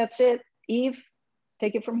think that's it. Eve,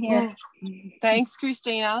 take it from here. Thanks,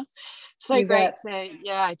 Christina. So great to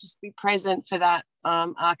just be present for that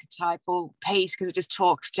archetypal piece, because it just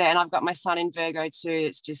talks to, and I've got my sun in Virgo too.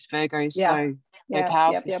 It's just Virgo is so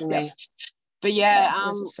powerful for me. But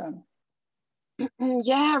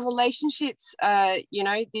relationships,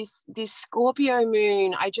 this Scorpio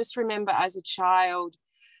moon, I just remember as a child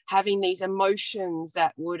having these emotions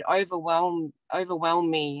that would overwhelm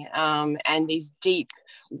me, and these deep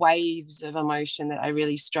waves of emotion that I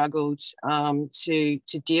really struggled to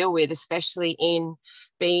deal with, especially in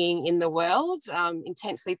being in the world,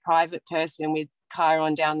 intensely private person with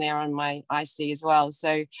Chiron down there on my IC as well.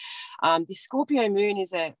 So the Scorpio moon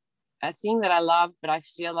is a thing that I love, but I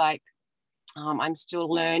feel like I'm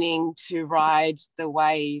still learning to ride the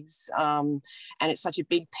waves, and it's such a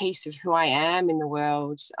big piece of who I am in the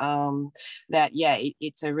world, that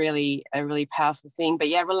it's a really powerful thing. But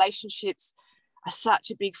yeah, relationships are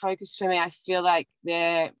such a big focus for me. I feel like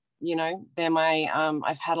they're my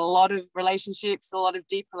I've had a lot of relationships, a lot of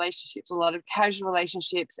deep relationships, a lot of casual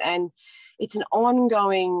relationships, and it's an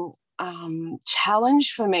ongoing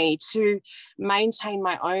challenge for me to maintain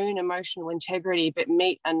my own emotional integrity but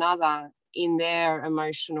meet another in their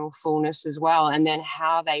emotional fullness as well, and then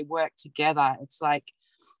how they work together. It's like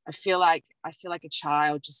I feel like a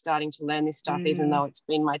child just starting to learn this stuff, even though it's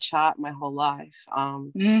been my chart my whole life.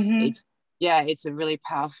 It's a really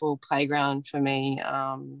powerful playground for me.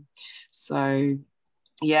 So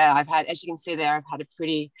yeah, I've had, as you can see there, I've had a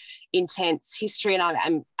pretty intense history, and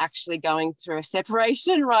I'm actually going through a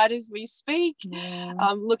separation right as we speak.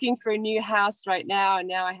 I'm looking for a new house right now, and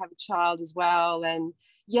now I have a child as well. And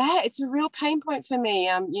yeah, it's a real pain point for me,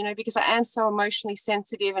 because I am so emotionally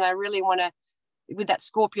sensitive, and I really want to, with that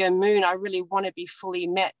Scorpio moon, I really want to be fully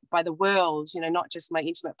met by the world, not just my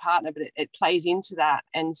intimate partner, but it plays into that.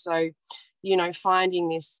 And so,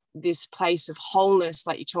 finding this place of wholeness,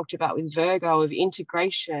 like you talked about with Virgo, of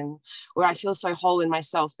integration, where I feel so whole in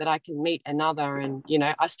myself that I can meet another. And,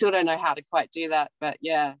 I still don't know how to quite do that, but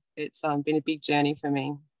yeah, it's been a big journey for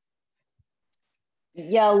me.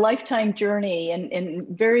 Yeah, lifetime journey and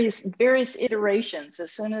various iterations.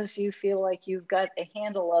 As soon as you feel like you've got a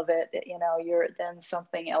handle of it, then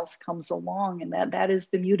something else comes along, and that is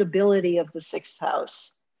the mutability of the sixth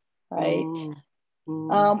house, right?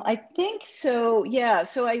 I think so. Yeah.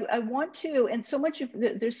 So I want to, and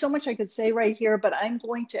there's so much I could say right here, but I'm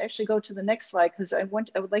going to actually go to the next slide because I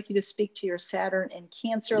would like you to speak to your Saturn and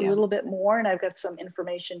Cancer a little bit more, and I've got some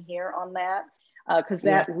information here on that. Because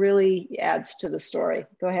that really adds to the story.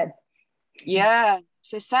 Go ahead. Yeah.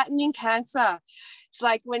 So Saturn in Cancer. It's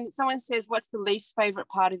like when someone says, what's the least favorite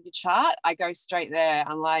part of your chart? I go straight there.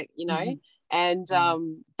 I'm like, and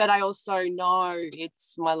but I also know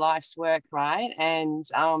it's my life's work, right? And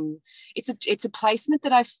it's a placement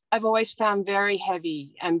that I've always found very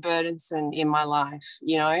heavy and burdensome in my life,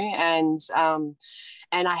 and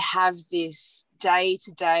I have this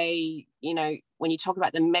day-to-day, when you talk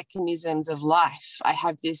about the mechanisms of life, I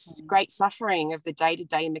have this great suffering of the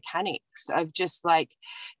day-to-day mechanics of just like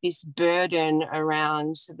this burden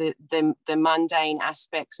around the mundane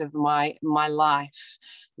aspects of my life,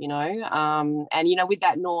 and with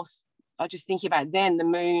that north, I was just thinking about then the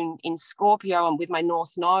moon in Scorpio, and with my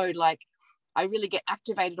north node, like I really get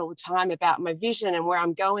activated all the time about my vision and where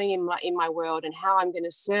I'm going in my world and how I'm going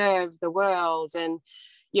to serve the world. And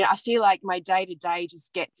I feel like my day-to-day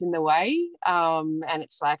just gets in the way, and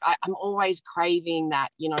it's like I'm always craving that,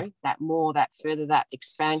 that more, that further, that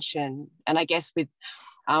expansion. And I guess with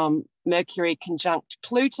Mercury conjunct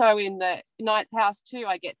Pluto in the 9th house too,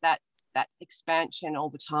 I get that expansion all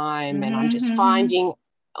the time. And I'm just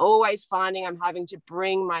always finding I'm having to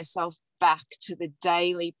bring myself back to the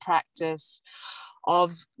daily practice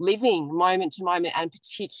of living moment to moment, and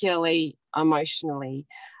particularly emotionally.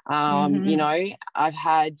 I've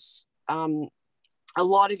had a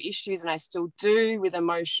lot of issues, and I still do, with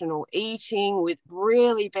emotional eating, with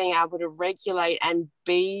really being able to regulate and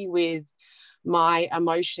be with my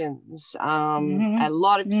emotions. A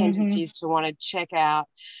lot of tendencies to want to check out.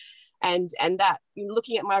 And that,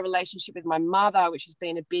 looking at my relationship with my mother, which has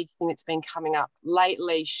been a big thing that's been coming up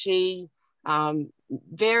lately, she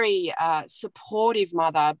very supportive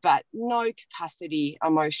mother, but no capacity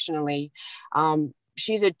emotionally.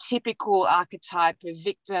 She's a typical archetype of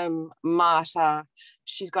victim, martyr.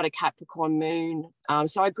 She's got a Capricorn moon.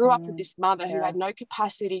 So I grew up with this mother who had no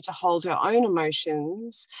capacity to hold her own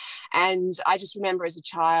emotions. And I just remember as a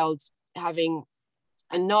child having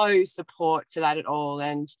no support for that at all.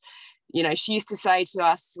 And she used to say to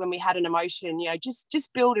us when we had an emotion,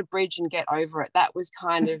 just build a bridge and get over it. That was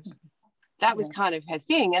kind of kind of her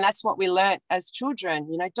thing. And that's what we learnt as children,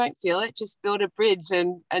 don't feel it, just build a bridge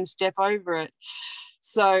and step over it.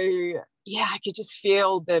 So yeah, I could just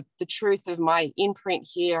feel the truth of my imprint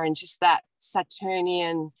here, and just that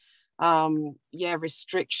Saturnian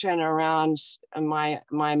restriction around my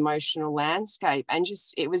emotional landscape. And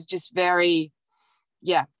it was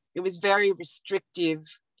very restrictive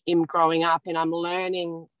in growing up. And I'm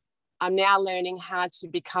learning I'm now learning how to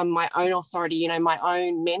become my own authority, you know, my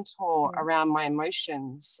own mentor around my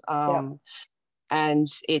emotions. And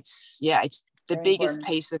it's the Very biggest important.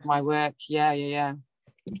 piece of my work. Yeah.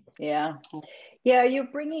 Yeah, you're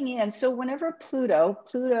bringing in, so whenever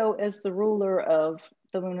Pluto is the ruler of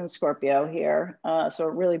the moon in Scorpio here, so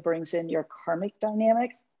it really brings in your karmic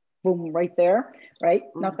dynamic, boom, right there, right?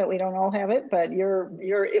 Not that we don't all have it, but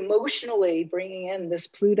you're emotionally bringing in this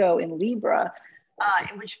Pluto in Libra,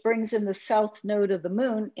 which brings in the south node of the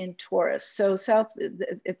moon in Taurus. So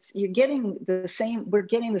we're getting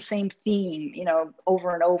the same theme, you know,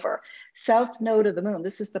 over and over. South node of the moon,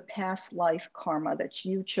 this is the past life karma that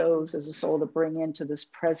you chose as a soul to bring into this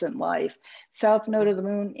present life. South node of the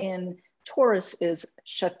moon in Taurus is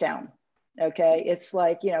shut down. Okay, it's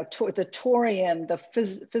like, you know, the Taurian, the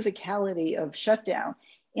physicality of shutdown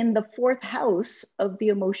in the fourth house of the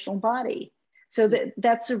emotional body. So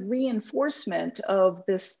that's a reinforcement of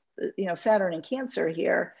this, you know, Saturn in Cancer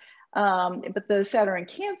here. But the Saturn in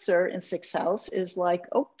Cancer in sixth house is like,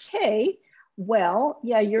 okay, well,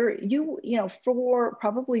 yeah, you know, for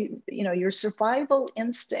probably, you know, your survival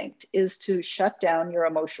instinct is to shut down your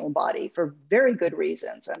emotional body for very good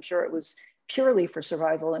reasons. I'm sure it was purely for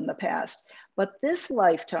survival in the past. But this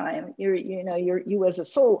lifetime, you as a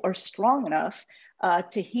soul are strong enough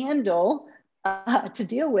to handle, to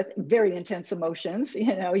deal with very intense emotions.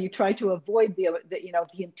 You know, you try to avoid the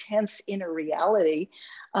intense inner reality,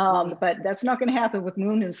 but that's not going to happen with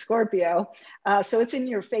Moon in Scorpio. So it's in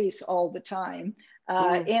your face all the time.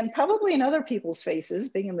 And probably in other people's faces,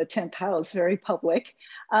 being in the 10th house, very public.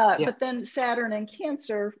 But then Saturn and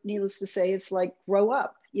Cancer, needless to say, it's like, grow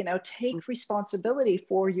up, you know, take responsibility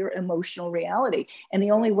for your emotional reality. And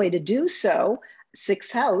the only way to do so,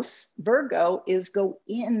 sixth house, Virgo, is go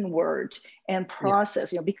inward and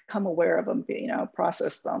process, you know, become aware of them, you know,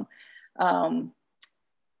 process them. And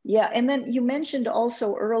then you mentioned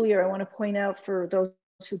also earlier, I want to point out for those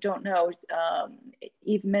who don't know,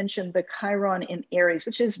 Eve mentioned the Chiron in Aries,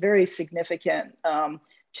 which is very significant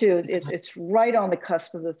too. It's right on the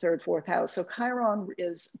cusp of the third, fourth house. So Chiron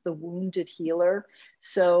is the wounded healer.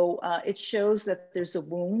 So it shows that there's a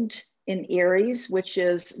wound in Aries, which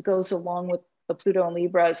goes along with the Pluto and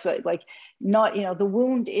Libra. So like, not, you know, the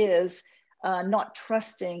wound is not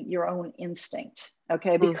trusting your own instinct,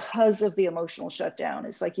 okay, because of the emotional shutdown.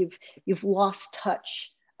 It's like you've lost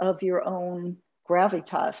touch of your own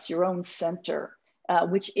gravitas, your own center,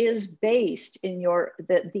 which is based in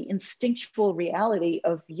the instinctual reality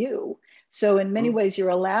of you. So in many ways, you're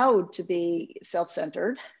allowed to be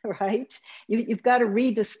self-centered, right? You've got to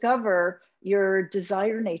rediscover your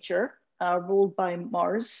desire nature, ruled by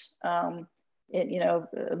Mars,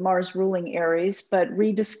 Mars ruling Aries, but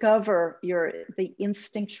rediscover the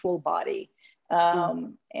instinctual body.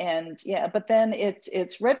 But then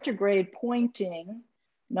it's retrograde pointing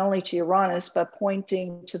not only to Uranus, but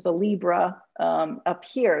pointing to the Libra up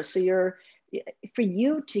here. So for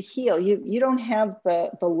you to heal, you don't have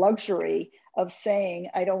the luxury of saying,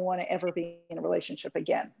 I don't want to ever be in a relationship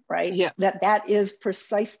again, right? Yeah. That is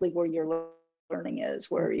precisely where your learning is,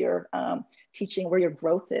 where your teaching, where your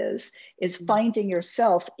growth is finding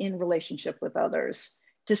yourself in relationship with others.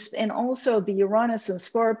 And also the Uranus and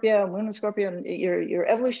Scorpio, Moon and Scorpio, your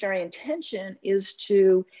evolutionary intention is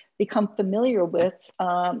to become familiar with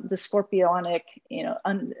the Scorpionic, you know,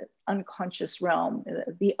 unconscious realm,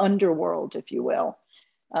 the underworld, if you will,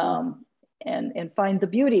 and find the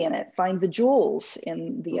beauty in it, find the jewels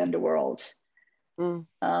in the underworld.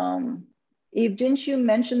 Eve, didn't you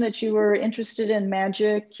mention that you were interested in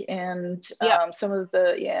magic and some of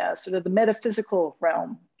the, sort of the metaphysical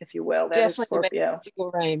realm, if you will? That Definitely is Scorpio. The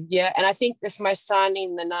metaphysical realm, and I think there's my sun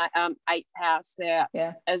in the 8th house there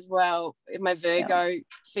as well. My Virgo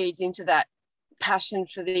feeds into that passion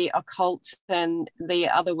for the occult and the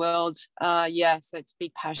other world. So it's a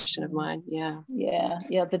big passion of mine.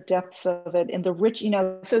 The depths of it and the rich, you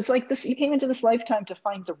know. So it's like this, you came into this lifetime to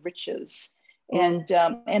find the riches. And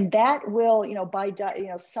that will, you know,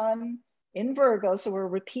 sun in Virgo. So we're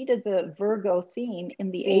repeated the Virgo theme in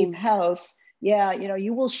the 8th house. You know,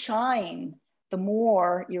 you will shine the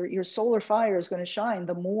more your solar fire is going to shine,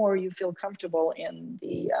 the more you feel comfortable in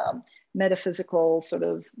the metaphysical sort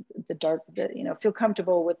of the dark, feel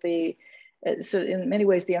comfortable with so in many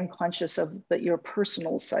ways, the unconscious of your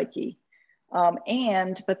personal psyche.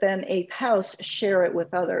 But then 8th house, share it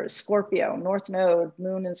with others. Scorpio, North Node,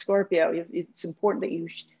 Moon in Scorpio. It's important that you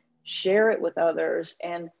share it with others.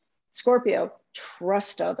 And Scorpio,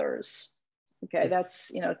 trust others. Okay,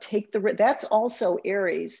 that's, you know, that's also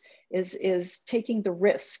Aries is taking the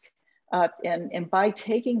risk. And by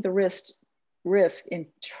taking the risk, risk in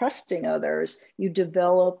trusting others, you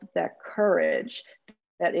develop that courage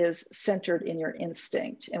that is centered in your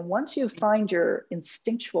instinct. And once you find your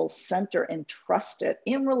instinctual center and trust it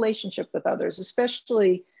in relationship with others,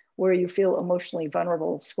 especially where you feel emotionally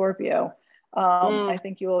vulnerable, Scorpio, I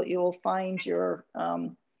think you'll find your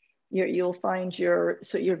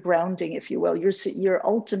your grounding, if you will, your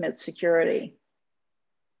ultimate security.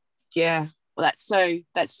 Yeah. Well,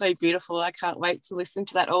 that's so beautiful. I can't wait to listen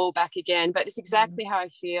to that all back again. But it's exactly how I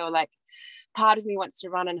feel. Like, part of me wants to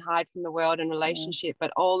run and hide from the world and relationship,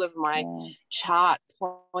 but all of my chart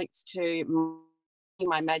points to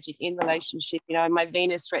my magic in relationship. You know, my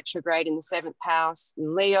Venus retrograde in the 7th house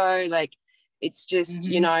in Leo. Like, it's just,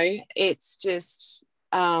 you know, it's just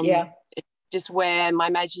it's just where my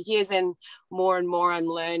magic is. And more I'm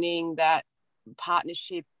learning that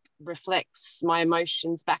partnership reflects my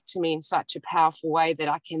emotions back to me in such a powerful way that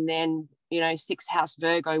I can then, you know, 6th house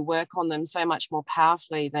Virgo, work on them so much more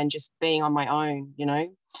powerfully than just being on my own, you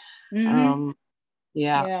know.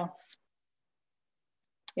 Yeah.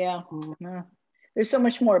 There's so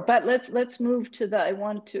much more, but let's move to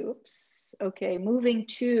moving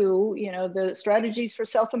to, you know, the strategies for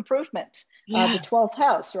self-improvement, the 12th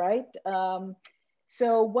house, right?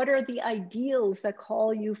 So what are the ideals that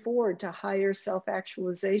call you forward to higher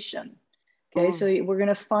self-actualization? Okay, so we're going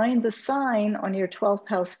to find the sign on your 12th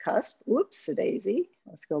house cusp. Whoops, a daisy.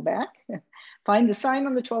 Let's go back. Find the sign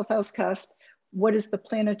on the 12th house cusp. What is the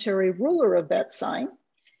planetary ruler of that sign?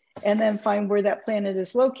 And then find where that planet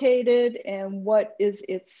is located and what is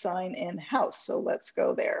its sign and house. So let's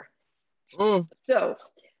go there. So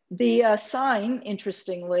the sign,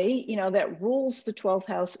 interestingly, you know, that rules the 12th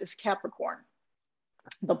house is Capricorn.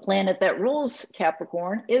 The planet that rules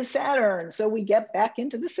Capricorn is Saturn. So we get back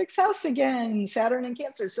into the 6th house again, Saturn and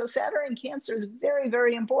Cancer. So Saturn and Cancer is very,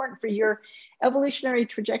 very important for your evolutionary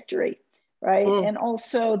trajectory, right? And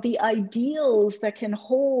also the ideals that can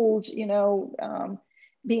hold, you know,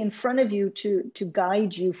 be in front of you to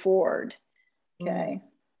guide you forward, okay?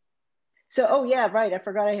 So, oh yeah, right, I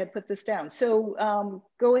forgot I had put this down. So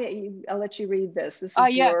go ahead, I'll let you read this. This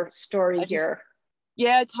is your story here.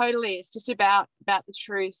 Yeah, totally. It's just about the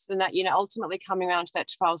truth, and that, you know, ultimately coming around to that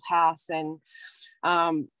 12th house. And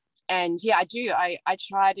yeah, I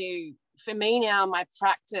try to, for me now, my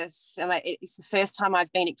practice, and it's the first time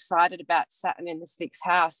I've been excited about Saturn in the 6th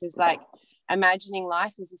house, is like imagining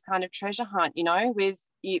life as this kind of treasure hunt, you know, with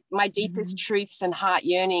my deepest truths and heart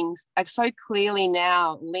yearnings are so clearly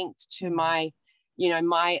now linked to my, you know,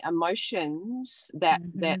 my emotions that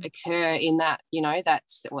occur in that, you know,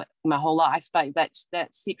 that's my whole life, but that's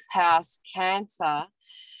that 6th house Cancer.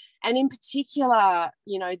 And in particular,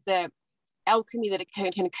 you know, the alchemy that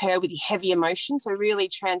can occur with heavy emotions. So really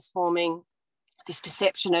transforming this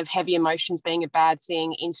perception of heavy emotions being a bad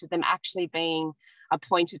thing into them actually being a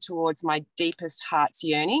pointer towards my deepest heart's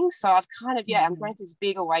yearnings. So I've kind of, I'm going through this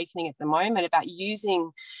big awakening at the moment about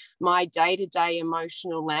using my day-to-day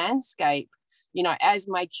emotional landscape, you know, as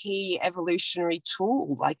my key evolutionary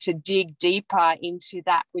tool, like to dig deeper into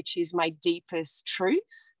that which is my deepest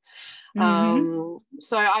truth.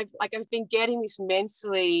 So I've been getting this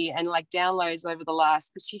mentally and like downloads over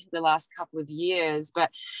particularly the last couple of years, but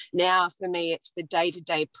now for me it's the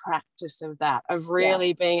day-to-day practice of that, of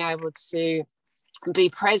really being able to be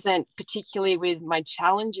present, particularly with my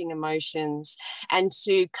challenging emotions, and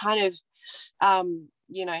to kind of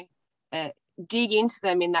dig into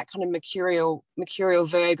them in that kind of mercurial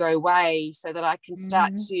Virgo way, so that I can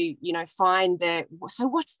start to, you know, find so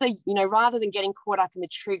what's the, you know, rather than getting caught up in the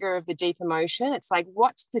trigger of the deep emotion, it's like,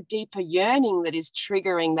 what's the deeper yearning that is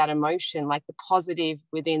triggering that emotion, like the positive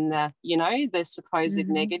within the, you know, the supposed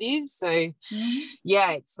negative. So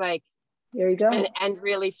it's like, there you go. And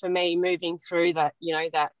really for me, moving through that, you know,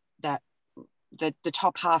 the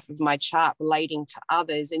top half of my chart relating to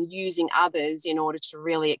others and using others in order to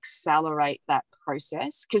really accelerate that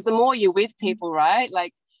process. Because the more you're with people, right,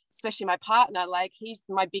 like especially my partner, like he's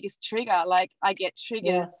my biggest trigger. Like I get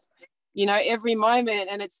triggers, you know, every moment,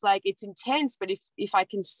 and it's like, it's intense. But if I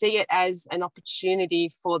can see it as an opportunity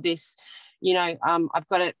for this, you know, I've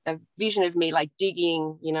got a vision of me like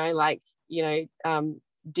digging, you know, like, you know,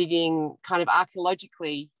 digging kind of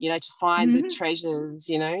archaeologically, you know, to find the treasures,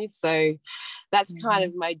 you know. So that's kind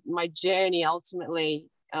of my journey ultimately,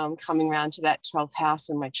 coming around to that 12th house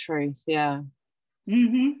and my truth. So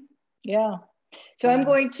I'm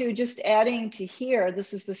going to just adding to here,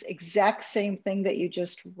 this is this exact same thing that you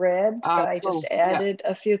just read, but I just added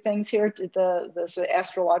a few things here to the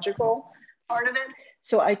astrological part of it.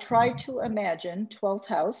 So I tried to imagine 12th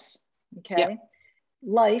house, okay,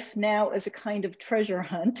 life now as a kind of treasure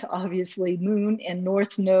hunt, obviously moon and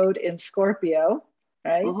north node in Scorpio,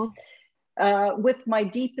 right? With my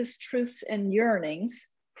deepest truths and yearnings,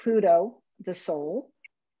 Pluto, the soul,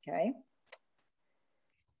 okay?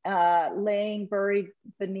 Laying buried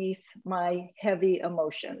beneath my heavy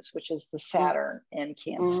emotions, which is the Saturn in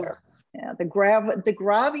Cancer. Yeah, the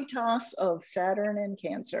gravitas of Saturn in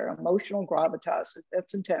Cancer, emotional gravitas,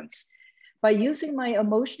 that's intense. By using my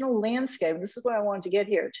emotional landscape, and this is what I wanted to get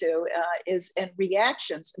here too, and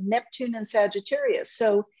reactions, Neptune and Sagittarius.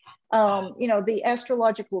 So, you know, the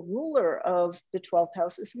astrological ruler of the 12th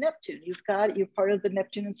house is Neptune. You're part of the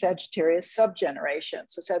Neptune and Sagittarius subgeneration.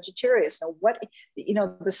 So Sagittarius, now what, you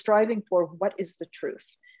know, the striving for what is the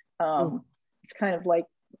truth? It's kind of like,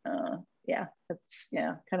 that's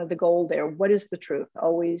kind of the goal there. What is the truth?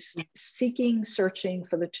 Always seeking, searching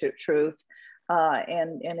for the truth.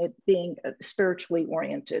 And it being spiritually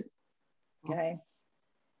oriented, okay?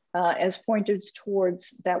 As pointers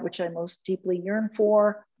towards that which I most deeply yearn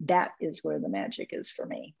for, that is where the magic is for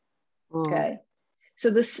me, okay? So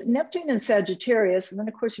this Neptune and Sagittarius, and then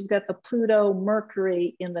of course you've got the Pluto,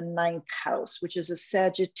 Mercury in the 9th house, which is a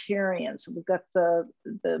Sagittarian. So we've got the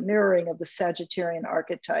mirroring of the Sagittarian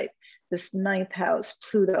archetype, this 9th house,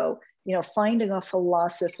 Pluto, you know, finding a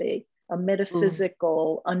philosophy, a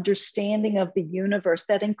metaphysical understanding of the universe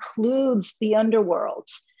that includes the underworld,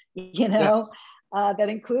 you know, that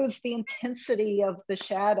includes the intensity of the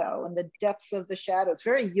shadow and the depths of the shadow. It's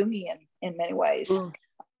very Jungian in many ways.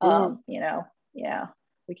 You know,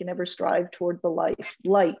 we can never strive toward the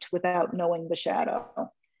light without knowing the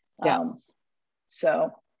shadow.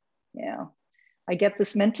 So, yeah, I get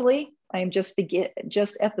this mentally. I am just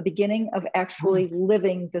at the beginning of actually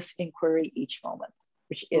living this inquiry each moment,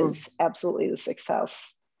 which is absolutely the 6th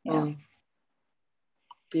house.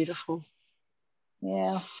 Beautiful.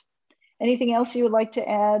 Yeah. Anything else you would like to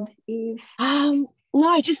add, Eve?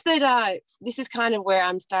 No, just that this is kind of where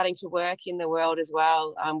I'm starting to work in the world as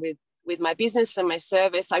well, with my business and my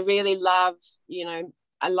service. I really love, you know,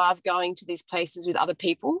 I love going to these places with other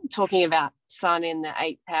people, talking about sun in the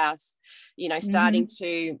 8th house, you know,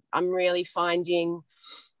 I'm really finding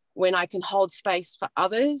when I can hold space for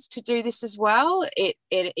others to do this as well, it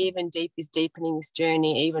even is deepening this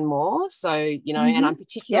journey even more. So, you know, and I'm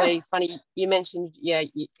particularly funny, you mentioned,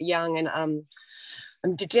 young, and I'm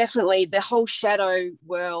definitely the whole shadow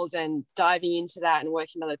world and diving into that and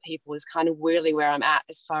working with other people is kind of really where I'm at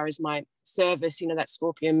as far as my service, you know, that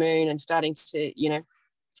Scorpio moon, and starting to, you know,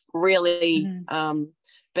 really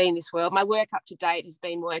be in this world. My work up to date has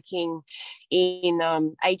been working in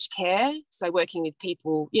aged care, so working with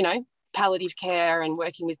people, you know, palliative care, and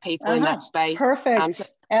working with people in that space. Perfect.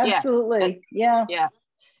 Absolutely. Yeah.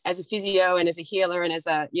 As a physio and as a healer and as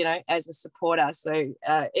a, you know, as a supporter. So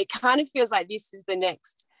it kind of feels like this is the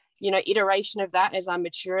next, you know, iteration of that as I'm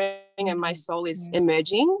maturing and my soul is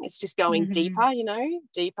emerging. It's just going deeper, you know,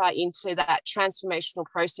 deeper into that transformational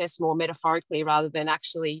process, more metaphorically rather than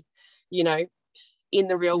actually, you know, in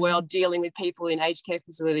the real world dealing with people in aged care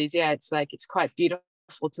facilities. It's like, it's quite beautiful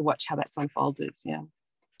to watch how that's unfolded.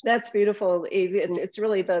 That's beautiful. It's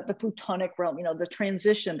really the Plutonic realm, you know, the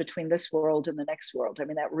transition between this world and the next world. I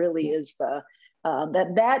mean, that really is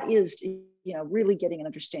that is, you know, really getting an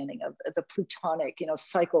understanding of the Plutonic, you know,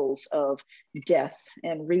 cycles of death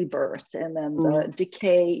and rebirth, and then the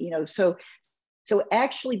decay, you know, so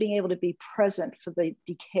actually being able to be present for the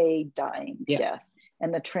decay, dying, death,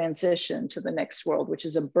 and the transition to the next world, which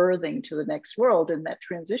is a birthing to the next world. And that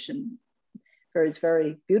transition is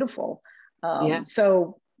very beautiful. And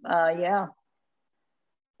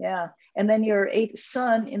then your 8th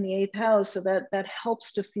sun in the 8th house, so that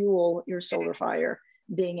helps to fuel your solar fire,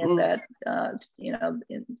 being in that, you know,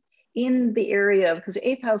 in the area, because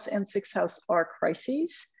 8th house and 6th house are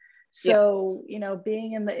crises. So, you know,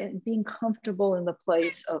 being comfortable in the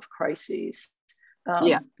place of crises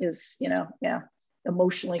is, you know,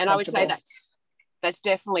 emotionally and comfortable. I would say that's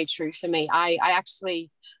definitely true for me. I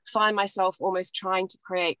actually find myself almost trying to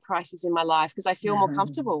create crisis in my life because I feel more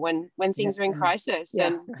comfortable when things are in crisis.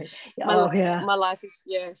 And my life is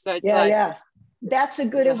so it's that's a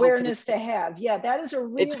good awareness to have. That is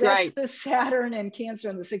it's great. That's the Saturn and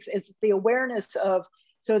Cancer in the 6th. It's the awareness of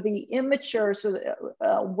the immature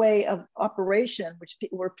way of operation,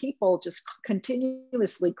 where people just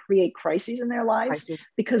continuously create crises in their lives,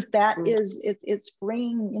 because that is it's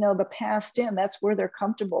bringing, you know, the past in. That's where they're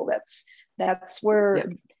comfortable. That's where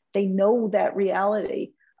they know that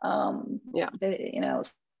reality. They, you know,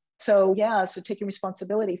 so taking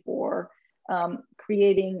responsibility for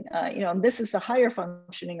creating, you know, and this is the higher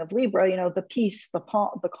functioning of Libra. You know, the peace, the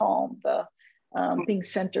calm, the being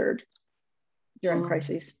centered. during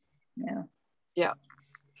crises. Yeah. Yeah.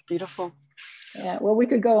 Beautiful. Yeah. Well, we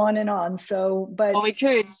could go on and on. So, but. Oh, we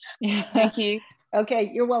could. Thank you. Okay.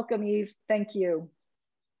 You're welcome, Eve. Thank you.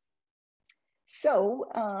 So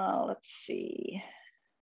let's see.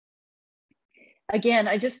 Again,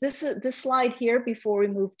 this slide here before we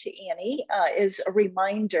move to Annie is a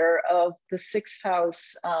reminder of the 6th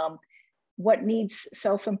house, what needs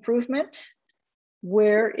self-improvement,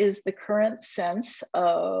 where is the current sense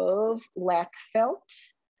of lack felt,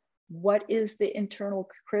 what is the internal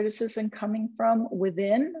criticism coming from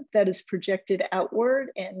within that is projected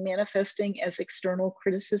outward and manifesting as external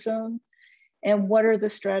criticism, and what are the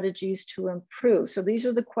strategies to improve? So these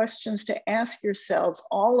are the questions to ask yourselves,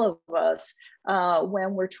 all of us,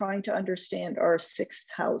 when we're trying to understand our 6th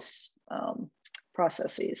house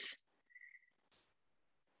processes.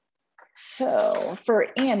 So for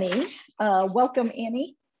Annie, welcome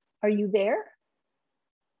Annie. Are you there?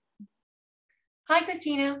 Hi,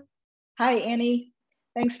 Christina. Hi, Annie.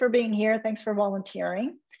 Thanks for being here. Thanks for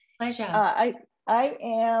volunteering. Pleasure. I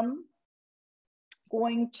am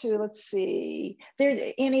going to, let's see,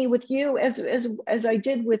 there, Annie, with you, as I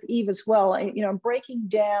did with Eve as well, I'm breaking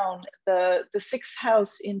down the 6th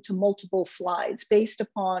house into multiple slides based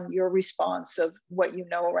upon your response of what you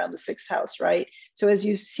know around the 6th house, right? So as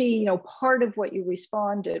you see, part of what you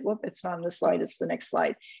responded, whoop, it's not on this slide, it's the next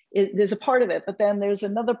slide. There's a part of it, but then there's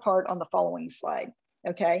another part on the following slide,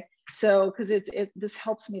 okay? So, because this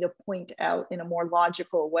helps me to point out in a more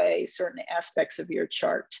logical way certain aspects of your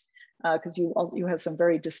chart. Because you have some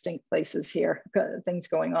very distinct places here, things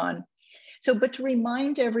going on. So, but to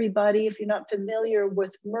remind everybody, if you're not familiar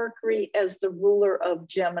with Mercury as the ruler of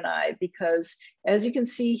Gemini, because as you can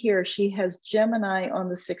see here, she has Gemini on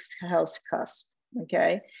the 6th house cusp,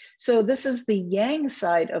 okay? So this is the yang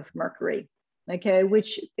side of Mercury, okay?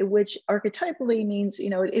 Which archetypally means,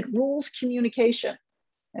 it rules communication,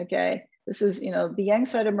 okay? This is, the yang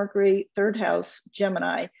side of Mercury, 3rd house,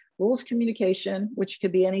 Gemini, rules communication, which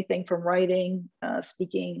could be anything from writing,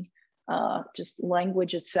 speaking, just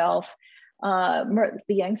language itself. The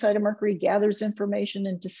yang side of Mercury gathers information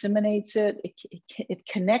and disseminates it. It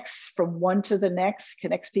connects from one to the next,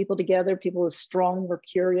 connects people together. People with strong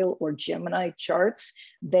Mercurial or Gemini charts,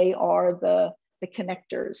 they are the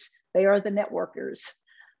connectors. They are the networkers.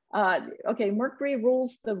 Okay, Mercury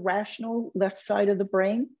rules the rational left side of the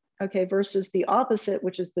brain. Okay, versus the opposite,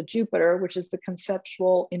 which is the Jupiter, which is the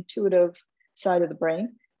conceptual, intuitive side of the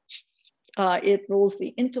brain. It rules the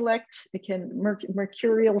intellect. It can,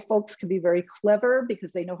 Mercurial folks can be very clever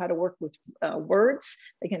because they know how to work with words.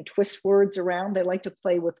 They can twist words around. They like to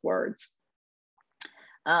play with words.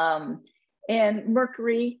 And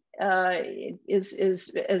Mercury is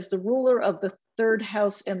as the ruler of the 3rd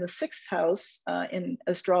house and the 6th house in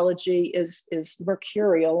astrology is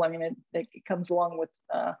Mercurial. I mean, it comes along with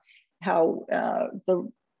how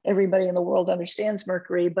everybody in the world understands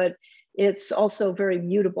Mercury, but it's also very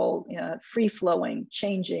mutable, free-flowing,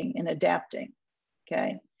 changing, and adapting,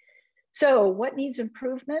 okay? So what needs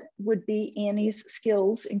improvement would be Annie's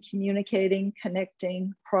skills in communicating,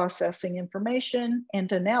 connecting, processing information,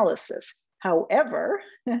 and analysis. However,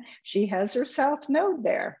 she has her South Node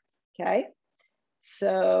there, okay?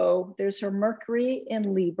 So there's her Mercury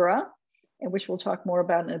in Libra, and which we'll talk more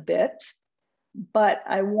about in a bit. But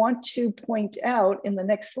I want to point out in the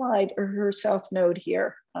next slide her South Node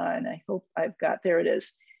here, and I hope I've got, there it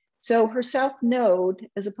is. So her South Node,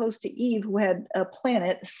 as opposed to Eve, who had a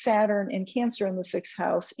planet, Saturn in Cancer in the 6th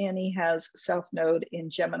house, Annie has South Node in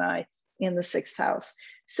Gemini in the 6th house.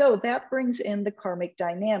 So that brings in the karmic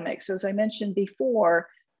dynamic. So as I mentioned before,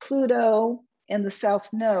 Pluto and the South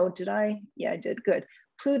Node, yeah, I did, good.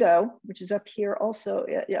 Pluto, which is up here also,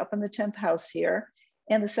 up in the 10th house here,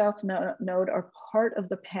 and the South Node are part of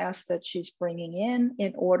the past that she's bringing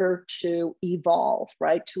in order to evolve,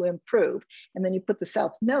 right, to improve. And then you put the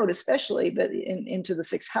South Node, especially into the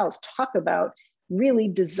 6th house, talk about really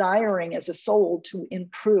desiring as a soul to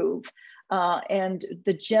improve. And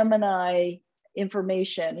the Gemini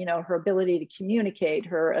information, her ability to communicate,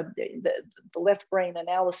 the left brain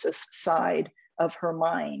analysis side of her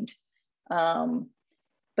mind.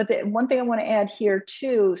 But the one thing I want to add here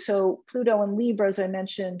too, so Pluto and Libra, as I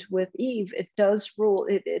mentioned with Eve, it does rule,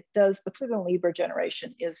 the Pluto and Libra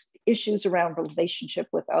generation is issues around relationship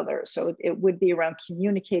with others. So it would be around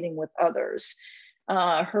communicating with others.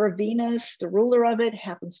 Her Venus, the ruler of it,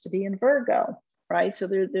 happens to be in Virgo, right? So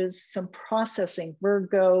there's some processing,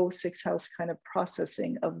 Virgo, 6th house kind of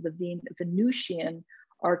processing of the Venusian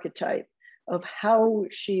archetype of how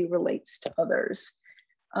she relates to others.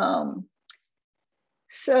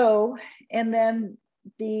 So, and then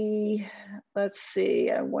let's see,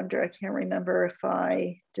 I wonder, I can't remember if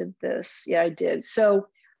I did this. Yeah, I did. So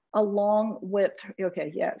along with,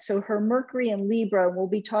 okay, yeah. So her Mercury in Libra, we'll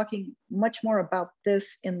be talking much more about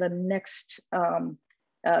this in the next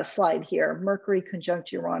slide here, Mercury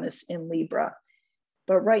conjunct Uranus in Libra.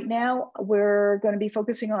 But right now we're going to be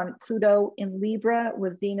focusing on Pluto in Libra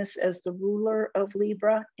with Venus as the ruler of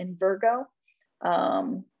Libra in Virgo.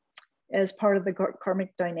 As part of the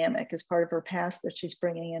karmic dynamic, as part of her past that she's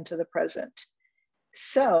bringing into the present.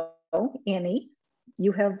 So, Annie,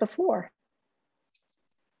 you have the floor.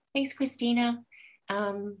 Thanks, Christina.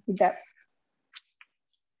 You bet.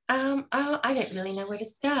 I don't really know where to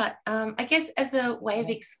start. I guess as a way of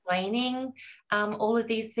explaining all of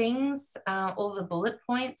these things, all the bullet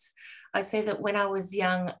points, I say that when I was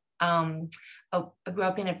young, I grew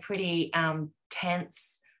up in a pretty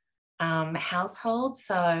tense household.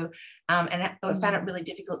 So, and I found it really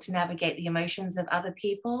difficult to navigate the emotions of other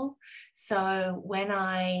people. So when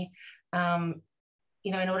I, in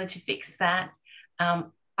order to fix that,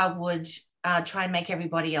 I would try and make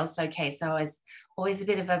everybody else okay. So I was always a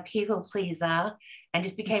bit of a people pleaser and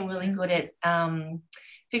just became really good at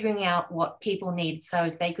figuring out what people need. So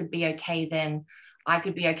if they could be okay, then I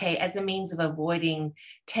could be okay, as a means of avoiding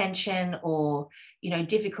tension or,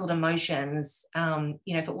 difficult emotions.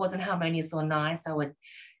 If it wasn't harmonious or nice, I would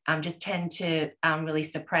just tend to really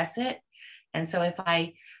suppress it. And so if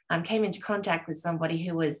I came into contact with somebody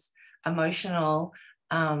who was emotional,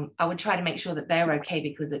 I would try to make sure that they were okay,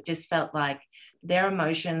 because it just felt like their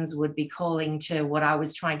emotions would be calling to what I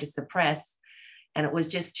was trying to suppress, and it was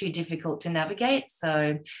just too difficult to navigate.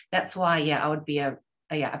 So that's why, I would be a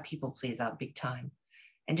people pleaser big time,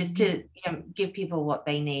 and just to give people what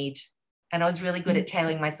they need. And I was really good at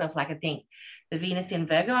tailoring myself. Like, I think the Venus in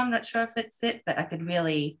Virgo, I'm not sure if it's it, but I could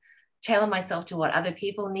really tailor myself to what other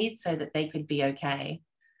people need so that they could be okay.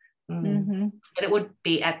 But it would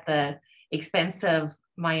be at the expense of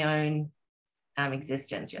my own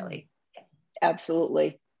existence, really.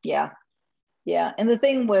 Absolutely. Yeah. And the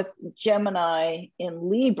thing with Gemini in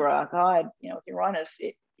Libra, God, with Uranus,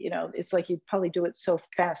 it's like you probably do it so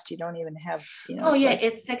fast you don't even have,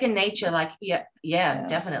 it's second nature. Like, yeah.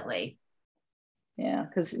 Definitely. Yeah,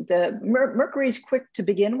 because the Mercury is quick to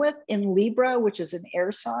begin with in Libra, which is an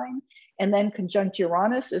air sign, and then conjunct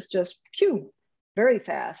Uranus is just very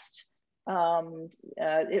fast.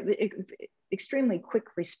 Extremely quick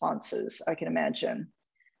responses, I can imagine.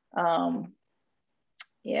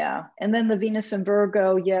 Yeah, and then the Venus in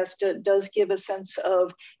Virgo, yes, does give a sense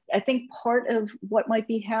of, I think part of what might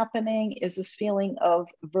be happening is this feeling of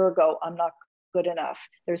Virgo, I'm not good enough.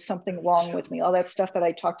 There's something wrong with me. All that stuff that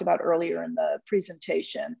I talked about earlier in the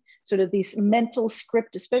presentation. Sort of these mental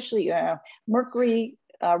script, especially Mercury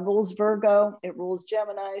rules Virgo, it rules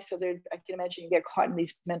Gemini. So I can imagine you get caught in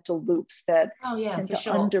these mental loops that tend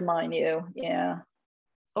to undermine you. Yeah.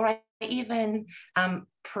 Or I even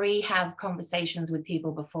have conversations with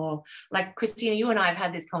people before. Like, Christina, you and I have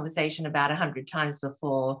had this conversation about 100 times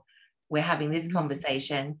before we're having this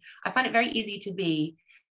conversation. I find it very easy to be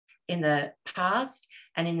in the past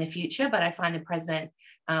and in the future, but I find the present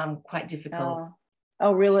quite difficult.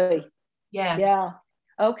 Oh, really? Yeah.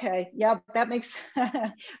 Okay. Yeah, that makes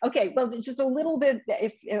okay. Well, just a little bit,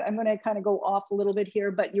 if I'm going to kind of go off a little bit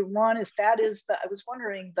here, but Uranus, I was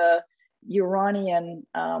wondering the Uranian,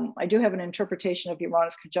 I do have an interpretation of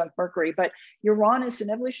Uranus conjunct Mercury, but Uranus in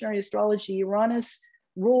evolutionary astrology, Uranus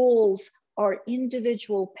rules our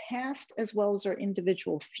individual past as well as our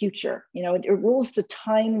individual future. It rules the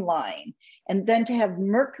timeline. And then to have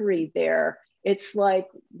Mercury there, it's like,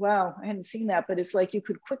 wow, I hadn't seen that, but it's like you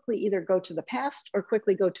could quickly either go to the past or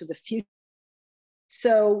quickly go to the future.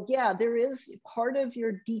 So yeah, there is part of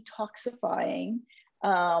your detoxifying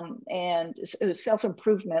and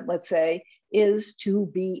self-improvement, let's say, is to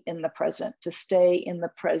be in the present, to stay in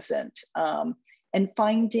the present, and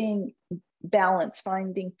finding balance,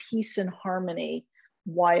 finding peace and harmony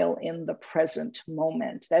while in the present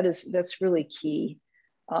moment. That's really key.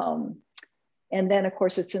 And then, of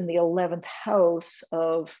course, it's in the 11th house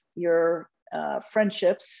of your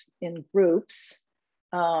friendships in groups.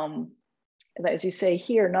 As you say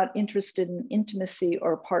here, not interested in intimacy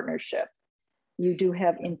or partnership. You do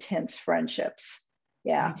have intense friendships.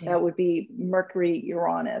 Yeah, that would be Mercury,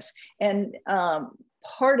 Uranus. And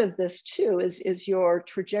part of this too is your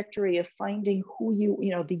trajectory of finding who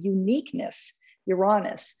the uniqueness,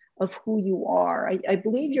 Uranus, of who you are. I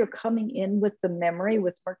believe you're coming in with the memory,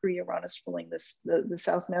 with Mercury, Uranus ruling the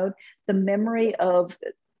South Node, the memory of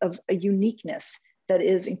a uniqueness that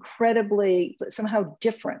is incredibly somehow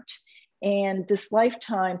different. And this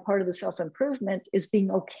lifetime, part of the self-improvement is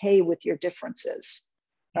being okay with your differences,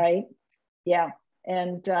 right? Yeah.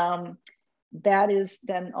 And that is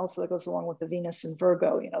then also, that goes along with the Venus and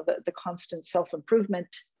Virgo, you know, the constant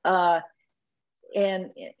self-improvement and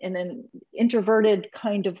in an introverted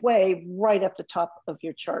kind of way, right at the top of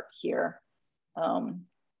your chart here.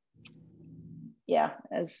 Yeah,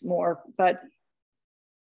 as more, but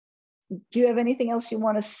do you have anything else you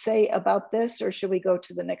want to say about this, or should we go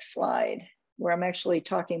to the next slide where I'm actually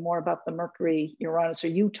talking more about the Mercury Uranus, or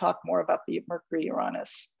you talk more about the Mercury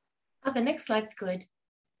Uranus? Oh, the next slide's good.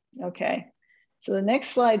 Okay, so the next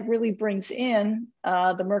slide really brings in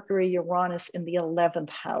the Mercury Uranus in the 11th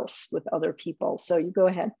house with other people. So you go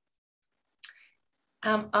ahead.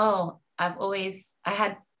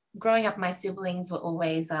 Growing up, my siblings were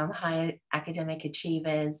always high academic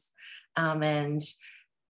achievers, and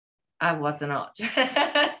I was not. So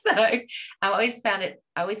I always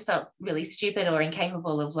felt really stupid or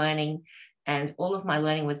incapable of learning. And all of my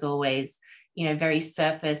learning was always, you know, very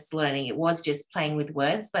surface learning. It was just playing with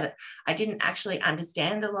words, but I didn't actually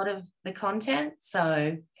understand a lot of the content.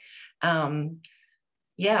 So,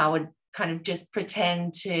 yeah, I would kind of just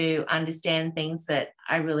pretend to understand things that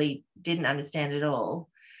I really didn't understand at all.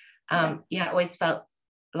 Yeah, I always felt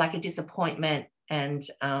like a disappointment. And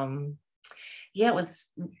yeah,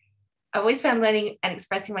 I always found learning and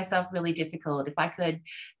expressing myself really difficult. If I could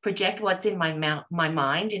project what's in my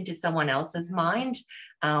mind into someone else's mind,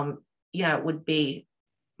 you know, it would be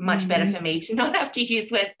much better for me to not have to use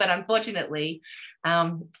words. But unfortunately,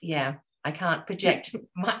 yeah, I can't project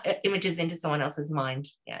my images into someone else's mind.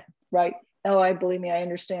 Yeah. Right. Oh, believe me, I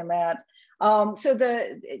understand that. So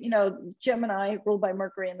Gemini, ruled by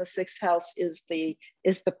Mercury in the 6th house, is the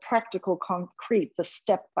practical, concrete, the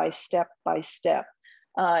step by step by step.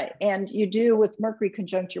 And you do, with Mercury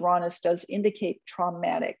conjunct Uranus, does indicate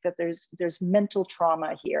traumatic, that there's mental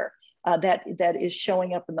trauma here that is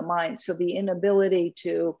showing up in the mind. So the inability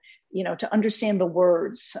to, you know, to understand the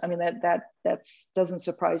words. I mean, that doesn't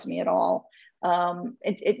surprise me at all.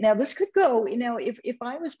 Now this could go, you know, if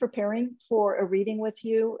I was preparing for a reading with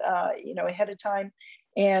you, you know, ahead of time,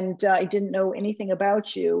 and I didn't know anything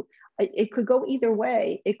about you, it could go either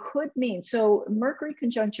way. It could mean, so Mercury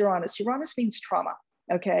conjunct Uranus means trauma.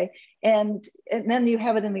 Okay, and then you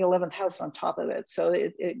have it in the 11th house on top of it, so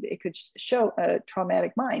it could show a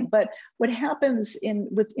traumatic mind. But what happens in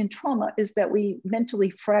trauma is that we mentally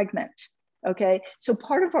fragment. Okay, so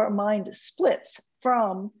part of our mind splits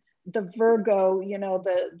from the Virgo, you know,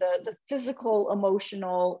 the physical,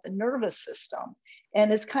 emotional, nervous system,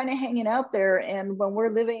 and it's kind of hanging out there. And when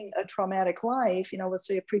we're living a traumatic life, you know, let's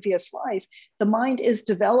say a previous life, the mind is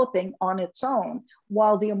developing on its own,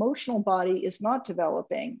 while the emotional body is not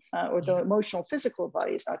developing, or the emotional physical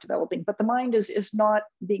body is not developing, but the mind is not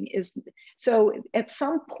being. So at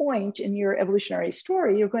some point in your evolutionary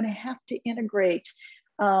story, you're going to have to integrate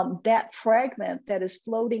that fragment that is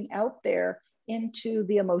floating out there into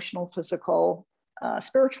the emotional, physical,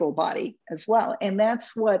 spiritual body as well. And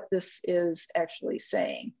that's what this is actually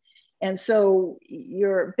saying. And so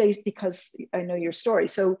you're based, because I know your story.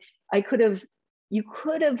 So you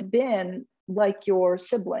could have been like your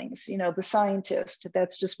siblings, you know, the scientist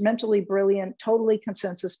that's just mentally brilliant, totally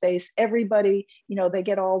consensus based. Everybody, you know, they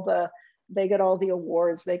get all the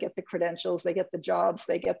awards, they get the credentials, they get the jobs,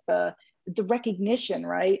 they get the recognition,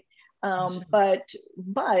 right? But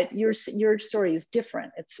your story is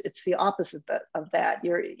different. It's the opposite of that.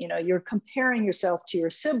 You're comparing yourself to your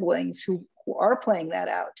siblings who are playing that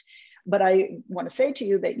out. But I want to say to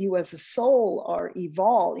you that you as a soul are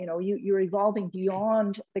evolved. You know, you're evolving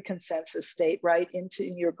beyond the consensus state, right?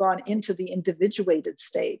 You're gone into the individuated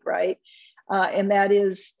state, right? And that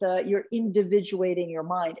is you're individuating your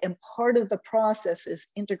mind. And part of the process is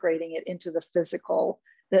integrating it into the physical,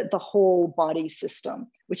 the whole body system,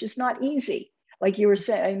 which is not easy. Like you were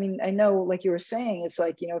saying, I mean, I know, like you were saying, it's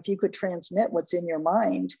like, you know, if you could transmit what's in your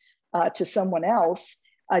mind to someone else,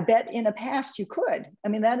 I bet in a past you could. I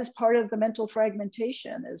mean, that is part of the mental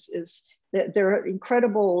fragmentation, is that there are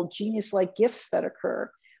incredible genius-like gifts that occur.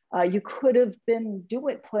 You could have been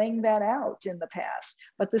playing that out in the past,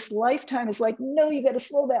 but this lifetime is like, no, you got to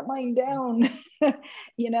slow that mind down,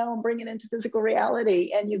 you know, and bring it into physical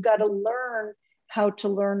reality. And you've got to learn how to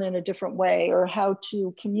learn in a different way, or how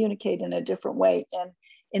to communicate in a different way, and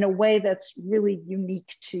in a way that's really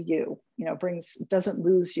unique to you, you know, doesn't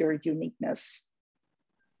lose your uniqueness.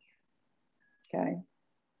 Okay.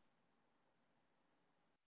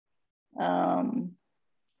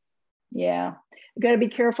 Yeah, you got to be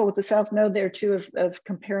careful with the South Node there too, of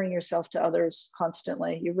comparing yourself to others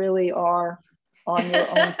constantly. You really are on your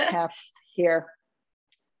own path here.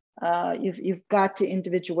 You've got to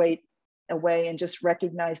individuate away and just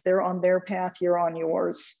recognize they're on their path, you're on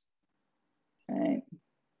yours. Right.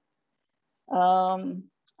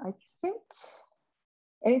 I think,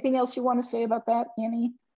 anything else you want to say about that,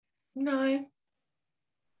 Annie? No.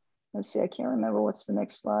 Let's see, I can't remember what's the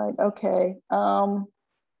next slide. Okay.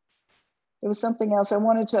 There was something else I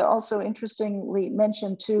wanted to also interestingly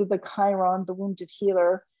mention too, the Chiron, the wounded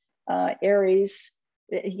healer, Aries.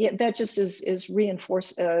 That just is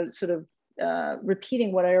reinforced, sort of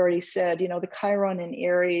repeating what I already said. You know, the Chiron in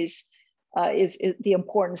Aries is the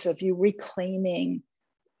importance of you reclaiming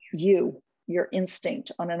your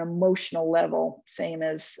instinct on an emotional level, same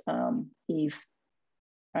as Eve,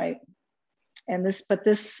 right? And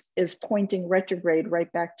this is pointing retrograde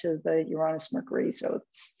right back to the Uranus Mercury. So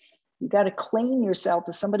it's, you got to claim yourself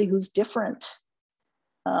as somebody who's different.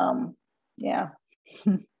 Yeah.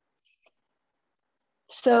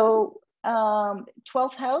 So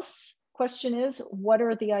 12th house question is, what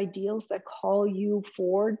are the ideals that call you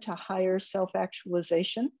forward to higher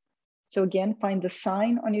self-actualization? So again, find the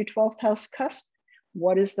sign on your 12th house cusp.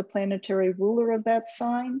 What is the planetary ruler of that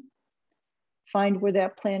sign? Find where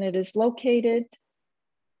that planet is located.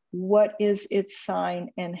 What is its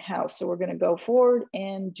sign and house? So we're going to go forward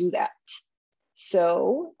and do that.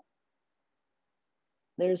 So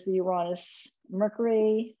there's the Uranus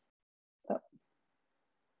Mercury. Oh.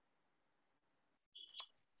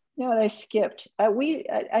 You know what I skipped?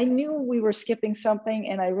 I knew we were skipping something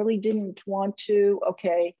and I really didn't want to.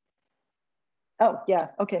 Okay. Oh yeah,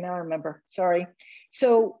 okay, now I remember, sorry.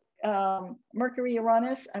 So Mercury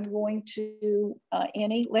Uranus, I'm going to,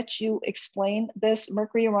 Annie, let you explain this.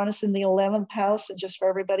 Mercury Uranus in the 11th house, and just for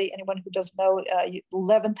everybody, anyone who doesn't know,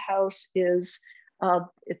 11th house is,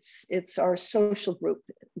 it's our social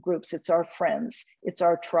groups, it's our friends, it's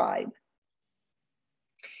our tribe.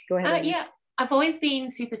 Go ahead, Annie. Yeah, I've always been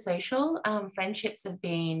super social. Friendships have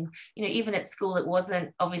been, you know, even at school, it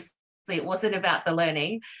wasn't about the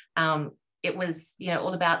learning. It was, you know,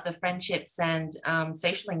 all about the friendships and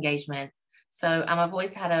social engagement. So I've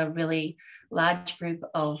always had a really large group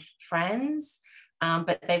of friends,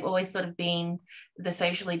 but they've always sort of been the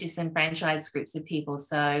socially disenfranchised groups of people.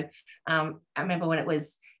 So I remember when it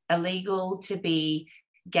was illegal to be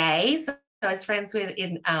gay. So I was friends with,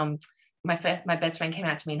 my best friend came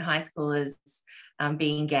out to me in high school as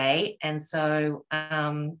being gay. And so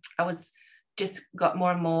I was just got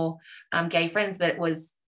more and more gay friends, but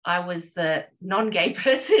I was the non-gay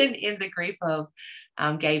person in the group of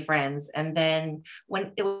gay friends. And then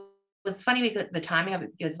when it was funny because the timing of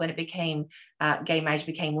it, because when it became gay marriage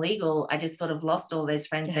became legal, I just sort of lost all those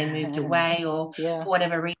friends. They moved away or for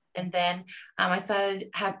whatever reason. And then I started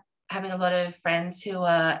having a lot of friends who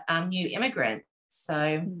are new immigrants.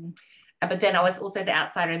 So, but then I was also the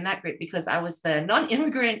outsider in that group because I was the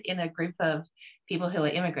non-immigrant in a group of people who are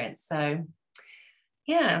immigrants. So,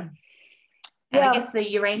 yeah. And I guess the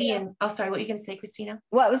Uranian, oh, sorry, what were you going to say, Christina?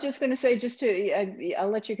 Well, I was just going to say, I'll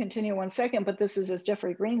let you continue 1 second, but this is, as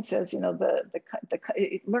Jeffrey Green says, you know, the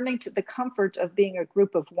learning to the comfort of being a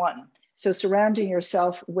group of one. So surrounding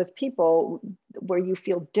yourself with people where you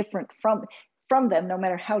feel different from them, no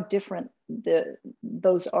matter how different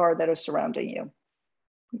those are that are surrounding you.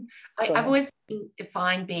 I've always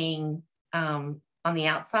defined being on the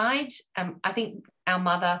outside. I think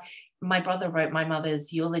my brother wrote my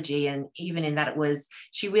mother's eulogy, and even in that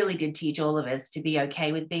she really did teach all of us to be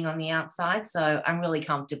okay with being on the outside. So I'm really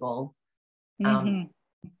comfortable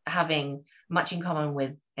having much in common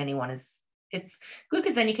with anyone. It's good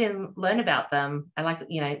because then you can learn about them. I like,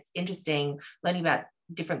 you know, it's interesting learning about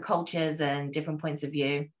different cultures and different points of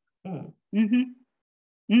view.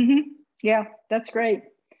 Yeah, that's great.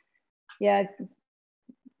 Yeah, I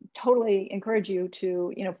totally encourage you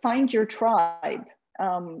to, you know, find your tribe.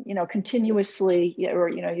 You know, continuously, or,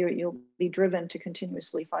 you know, you'll be driven to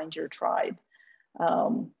continuously find your tribe.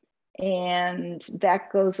 And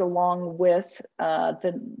that goes along with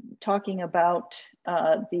talking about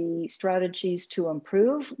the strategies to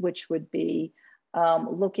improve, which would be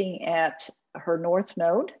looking at her North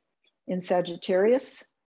Node in Sagittarius,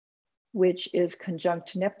 which is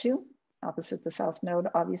conjunct Neptune, opposite the South Node,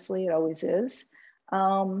 obviously, it always is.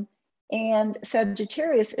 And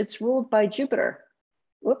Sagittarius, it's ruled by Jupiter.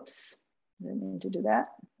 Whoops, didn't mean to do that.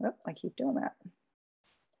 Oh, I keep doing that.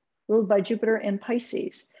 Ruled by Jupiter in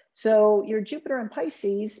Pisces. So your Jupiter in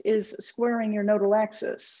Pisces is squaring your nodal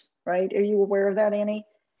axis, right? Are you aware of that, Annie?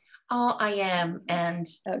 Oh, I am. And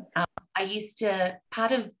I used to,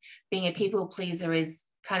 part of being a people pleaser is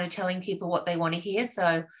kind of telling people what they want to hear.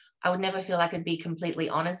 So I would never feel I could be completely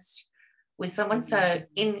honest with someone. So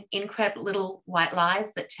incredible little white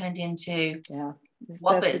lies that turned into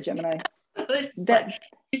That's a Gemini.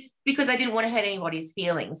 Just because I didn't want to hurt anybody's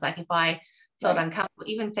feelings. Like if I felt uncomfortable,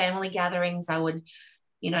 even family gatherings, I would,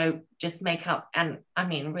 just make up. And I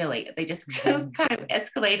mean, really, they just kind of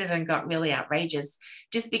escalated and got really outrageous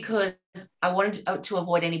just because I wanted to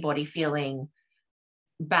avoid anybody feeling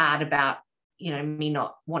bad about, me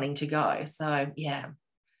not wanting to go. So, yeah.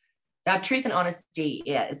 Truth and honesty,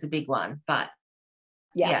 is a big one. But,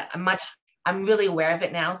 I'm really aware of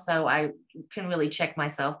it now. So I can really check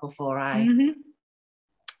myself before I...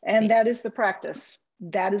 And that is the practice.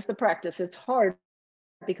 That is the practice. It's hard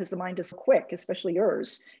because the mind is quick, especially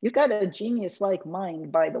yours. You've got a genius-like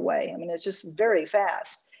mind, by the way. I mean, it's just very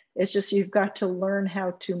fast. It's just you've got to learn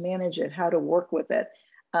how to manage it, how to work with it,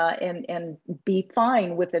 and be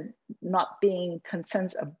fine with it not being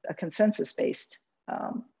a consensus-based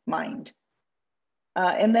mind.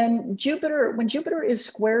 And then Jupiter, when Jupiter is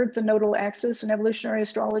squared the nodal axis in evolutionary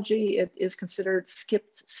astrology, it is considered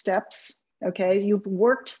skipped steps. Okay, you've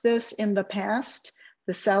worked this in the past,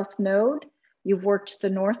 the South Node, you've worked the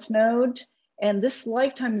North Node, and this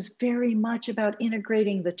lifetime is very much about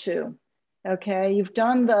integrating the two. Okay, you've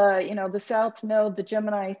done the South Node, the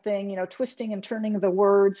Gemini thing, twisting and turning the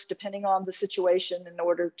words depending on the situation in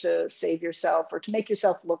order to save yourself or to make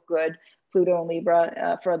yourself look good, Pluto and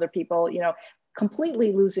Libra for other people,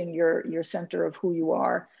 completely losing your center of who you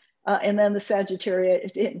are. And then the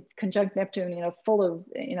Sagittarius conjunct Neptune, full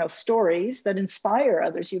of, stories that inspire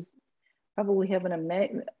others. You probably have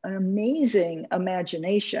an amazing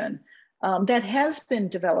imagination that has been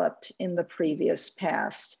developed in the previous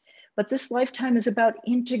past. But this lifetime is about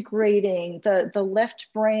integrating the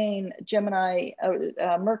left brain, Gemini,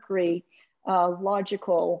 Mercury,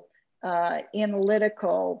 logical,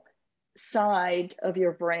 analytical side of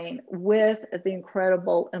your brain with the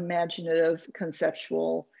incredible imaginative,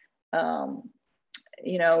 conceptual,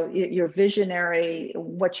 your visionary,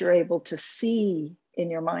 what you're able to see in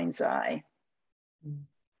your mind's eye.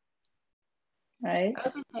 Right? I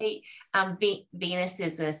was going to say Venus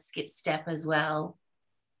is a skip step as well.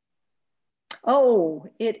 Oh,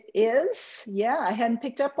 it is? Yeah, I hadn't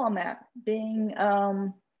picked up on that. Being,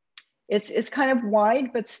 it's kind of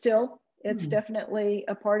wide, but still, it's definitely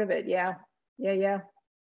a part of it. Yeah.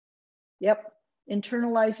 Yep.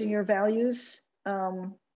 Internalizing your values.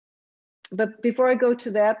 But before I go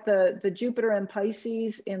to that, the Jupiter and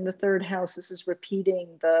Pisces in the third house, this is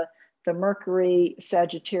repeating the Mercury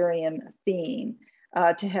Sagittarian theme,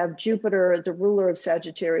 to have Jupiter, the ruler of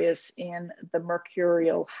Sagittarius, in the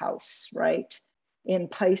mercurial house, right? In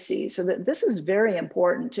Pisces. So this is very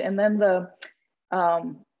important. And then the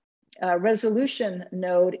resolution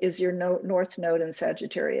node is your north node in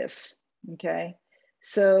Sagittarius. Okay.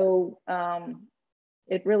 So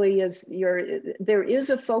it really is there is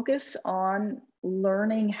a focus on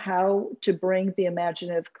learning how to bring the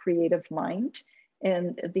imaginative, creative mind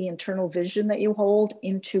and the internal vision that you hold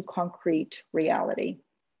into concrete reality.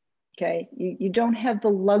 Okay. You don't have the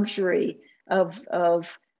luxury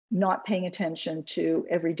of not paying attention to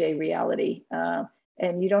everyday reality.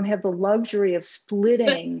 And you don't have the luxury of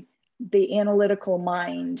splitting the analytical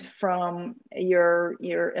mind from your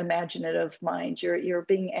imaginative mind. You're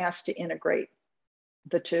being asked to integrate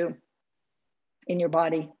the two in your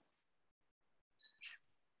body.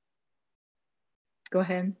 Go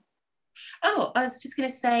ahead. Oh, I was just going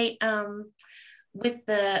to say, are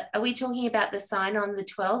we talking about the sign on the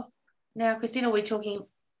 12th now, Christina? Are we talking?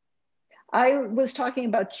 I was talking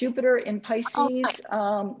about Jupiter in Pisces.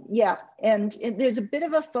 Oh, yeah, and there's a bit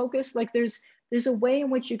of a focus, like there's a way in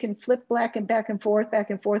which you can flip back and forth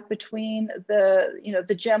between the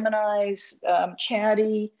Geminis,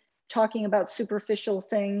 chatty, talking about superficial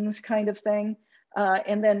things kind of thing,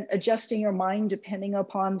 and then adjusting your mind depending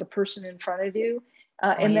upon the person in front of you.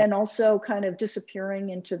 Then also kind of disappearing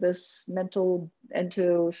into this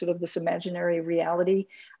into sort of this imaginary reality.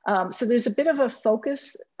 So there's a bit of a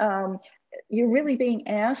focus. You're really being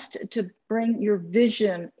asked to bring your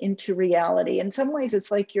vision into reality. In some ways, it's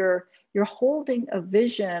like you're holding a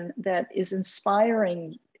vision that is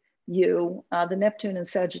inspiring you, the Neptune and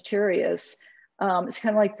Sagittarius. It's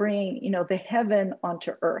kind of like bringing, the heaven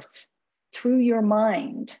onto earth through your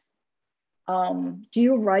mind. Do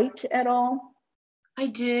you write at all? I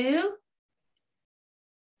do.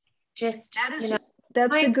 Just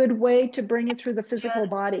that's a good way to bring it through the physical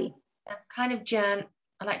body. Kind of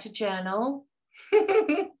I like to journal.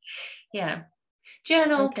 Yeah.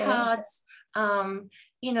 Journal, okay. Cards,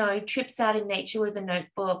 trips out in nature with a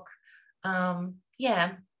notebook.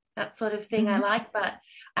 Yeah, that sort of thing I like. But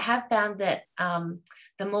I have found that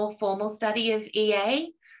the more formal study of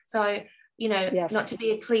EA, so you know, Yes. not to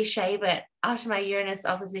be a cliche, but after my Uranus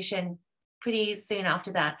opposition, pretty soon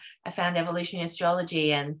after that, I found evolutionary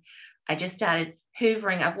astrology, and I just started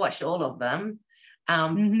hoovering. I've watched all of them,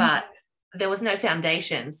 but there was no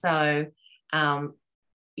foundation. So,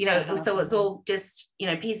 you know, so it's all just, you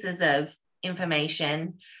know, pieces of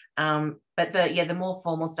information. But the more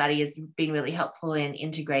formal study has been really helpful in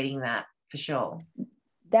integrating that, for sure.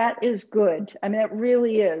 That is good. I mean, it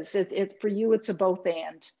really is. For you, it's a both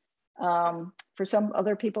and. For some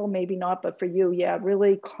other people, maybe not, but for you, yeah,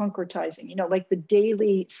 really concretizing, you know, like the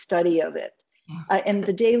daily study of it. And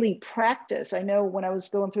the daily practice. I know when I was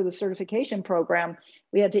going through the certification program,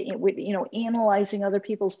 we had to, you know, analyzing other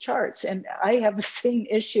people's charts. And I have the same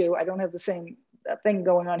issue. I don't have the same thing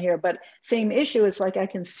going on here, but same issue. Is like I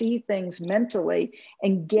can see things mentally,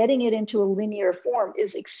 and getting it into a linear form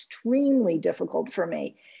is extremely difficult for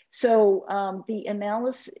me. So the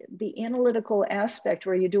analytical aspect,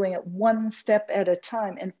 where you're doing it one step at a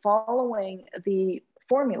time and following the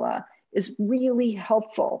formula, is really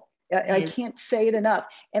helpful. I can't say it enough.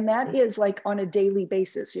 And that is like on a daily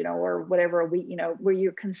basis, you know, or whatever a week, you know, where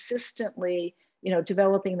you're consistently, you know,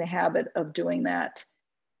 developing the habit of doing that.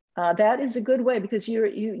 That is a good way, because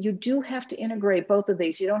you do have to integrate both of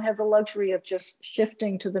these. You don't have the luxury of just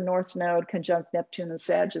shifting to the North Node conjunct Neptune and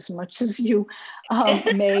Sag, as much as you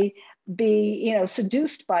may be, you know,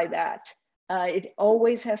 seduced by that. It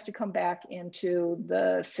always has to come back into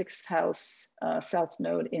the 6th house South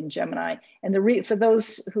Node in Gemini. And for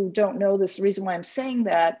those who don't know this, the reason why I'm saying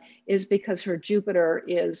that is because her Jupiter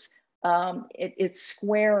is, it's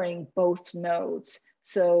squaring both nodes.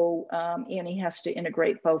 So Annie has to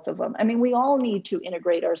integrate both of them. I mean, we all need to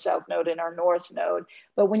integrate our South Node and our North Node,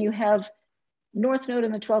 but when you have North Node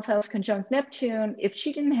in the 12th house conjunct Neptune, if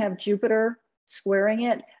she didn't have Jupiter squaring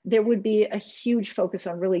it, there would be a huge focus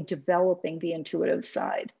on really developing the intuitive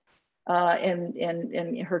side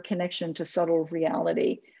and her connection to subtle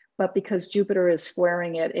reality. But because Jupiter is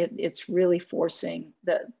squaring it, it's really forcing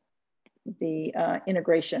the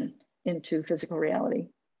integration into physical reality.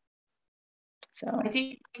 So I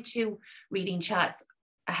do find too, reading charts,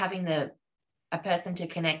 having a person to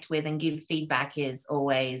connect with and give feedback is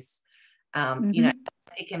always, you know,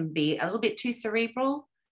 it can be a little bit too cerebral.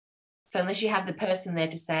 So unless you have the person there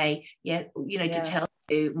to say, yeah, you know, to tell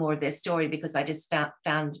you more of their story, because I just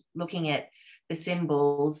found looking at the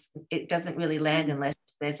symbols, it doesn't really land unless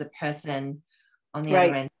there's a person on the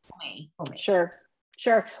other end for me. Sure.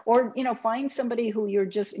 Or, you know, find somebody who you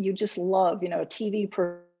just love, you know, a TV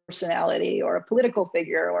personality or a political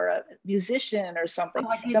figure or a musician or something.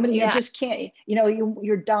 Somebody you just can't, you know,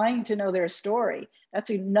 you're dying to know their story. That's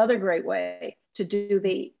another great way to do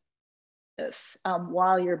this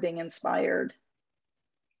while you're being inspired.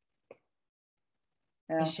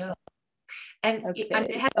 Yeah. Sure. And okay.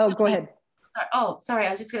 Go ahead. Sorry. I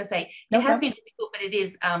was just going to say it has been difficult, but it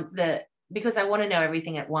is because I want to know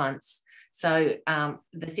everything at once. So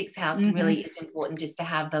the 6th house really is important, just to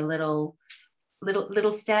have the little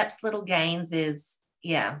steps, little gains is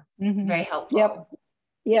very helpful.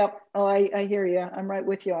 Yep. Oh, I hear you. I'm right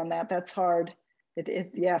with you on that. That's hard.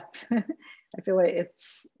 Yeah. I feel like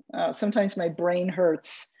it's sometimes my brain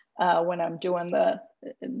hurts when I'm doing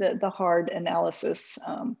the hard analysis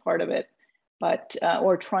part of it, but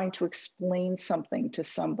or trying to explain something to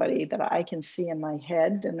somebody that I can see in my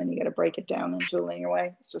head, and then you got to break it down into a linear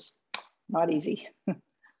way. It's just not easy.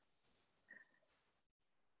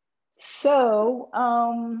 So,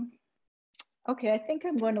 okay, I think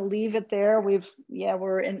I'm going to leave it there.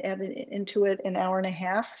 We're into it an hour and a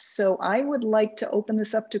half. So I would like to open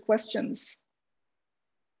this up to questions.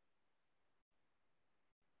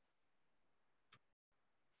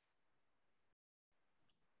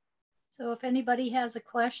 So if anybody has a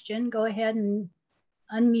question, go ahead and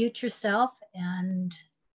unmute yourself and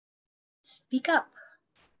speak up.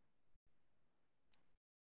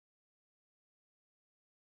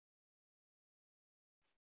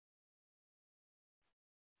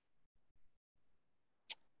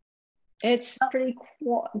 It's pretty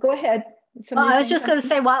cool. Go ahead. I was just going to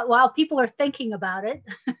say, while people are thinking about it,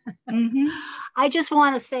 I just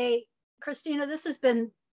want to say, Christina, this has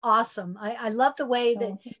been awesome. I love the way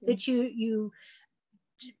that you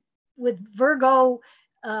with Virgo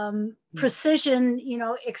precision, you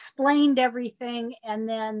know, explained everything, and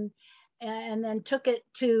then took it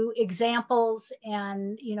to examples,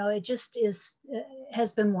 and you know, it just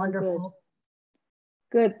has been wonderful.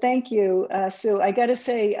 Good, thank you, Sue. I got to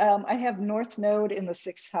say, I have North Node in the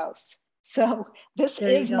 6th house, so this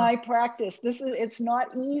is my practice. It's not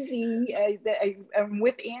easy. I'm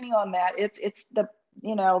with Annie on that. It's the,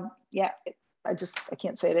 you know, I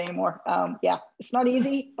can't say it anymore. It's not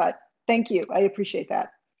easy, but Thank you. I appreciate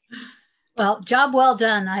that. Well, job well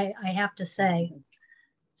done, I have to say.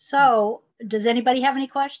 So does anybody have any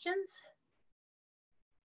questions?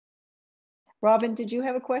 Robin, did you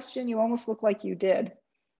have a question? You almost look like you did.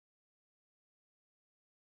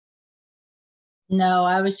 No,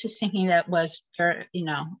 I was just thinking that was very,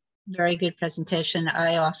 very good presentation.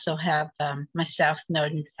 I also have my South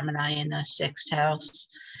Node in Gemini in the 6th house.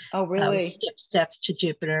 Oh, really? Skip steps to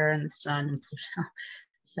Jupiter and the Sun and Pluto.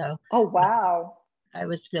 So. Oh, wow. I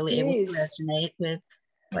was really able to resonate with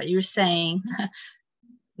what you were saying,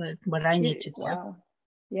 with what I need to do. Wow.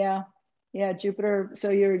 Yeah. Yeah. Jupiter. So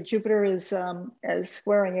your Jupiter is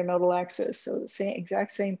squaring your nodal axis. So the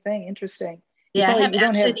exact same thing. Interesting. Yeah, I have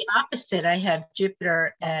actually the opposite. I have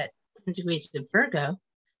Jupiter at 10 degrees of Virgo.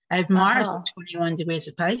 I have Mars at 21 degrees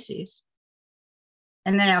of Pisces.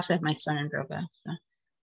 And then I also have my Sun in Virgo.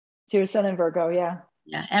 So your Sun in Virgo, yeah.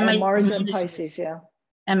 Yeah. And my Mars in Pisces, yeah.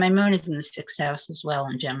 And my moon is in the 6th house as well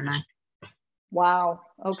in Gemini. Wow.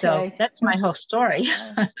 Okay. So that's my whole story.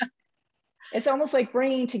 It's almost like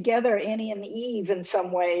bringing together Annie and Eve in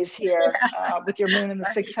some ways here, with your moon in the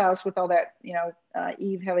 6th house, with all that,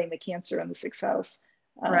 Eve having the Cancer in the 6th house.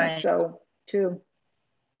 Right. So too.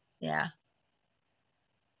 Yeah.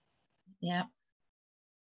 Yeah.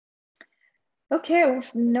 Okay. Well,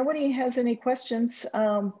 if nobody has any questions,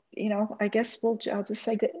 I guess I'll just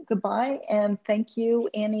say goodbye and thank you,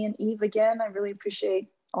 Annie and Eve, again. I really appreciate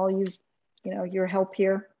all your help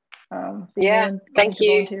here. Thank you.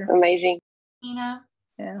 Volunteer. Amazing. Christina.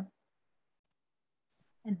 Yeah.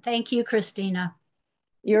 And thank you, Christina.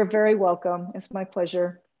 You're very welcome. It's my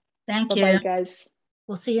pleasure. Thank you. Bye-bye, guys.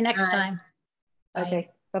 We'll see you next time.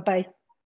 Okay. Bye-bye.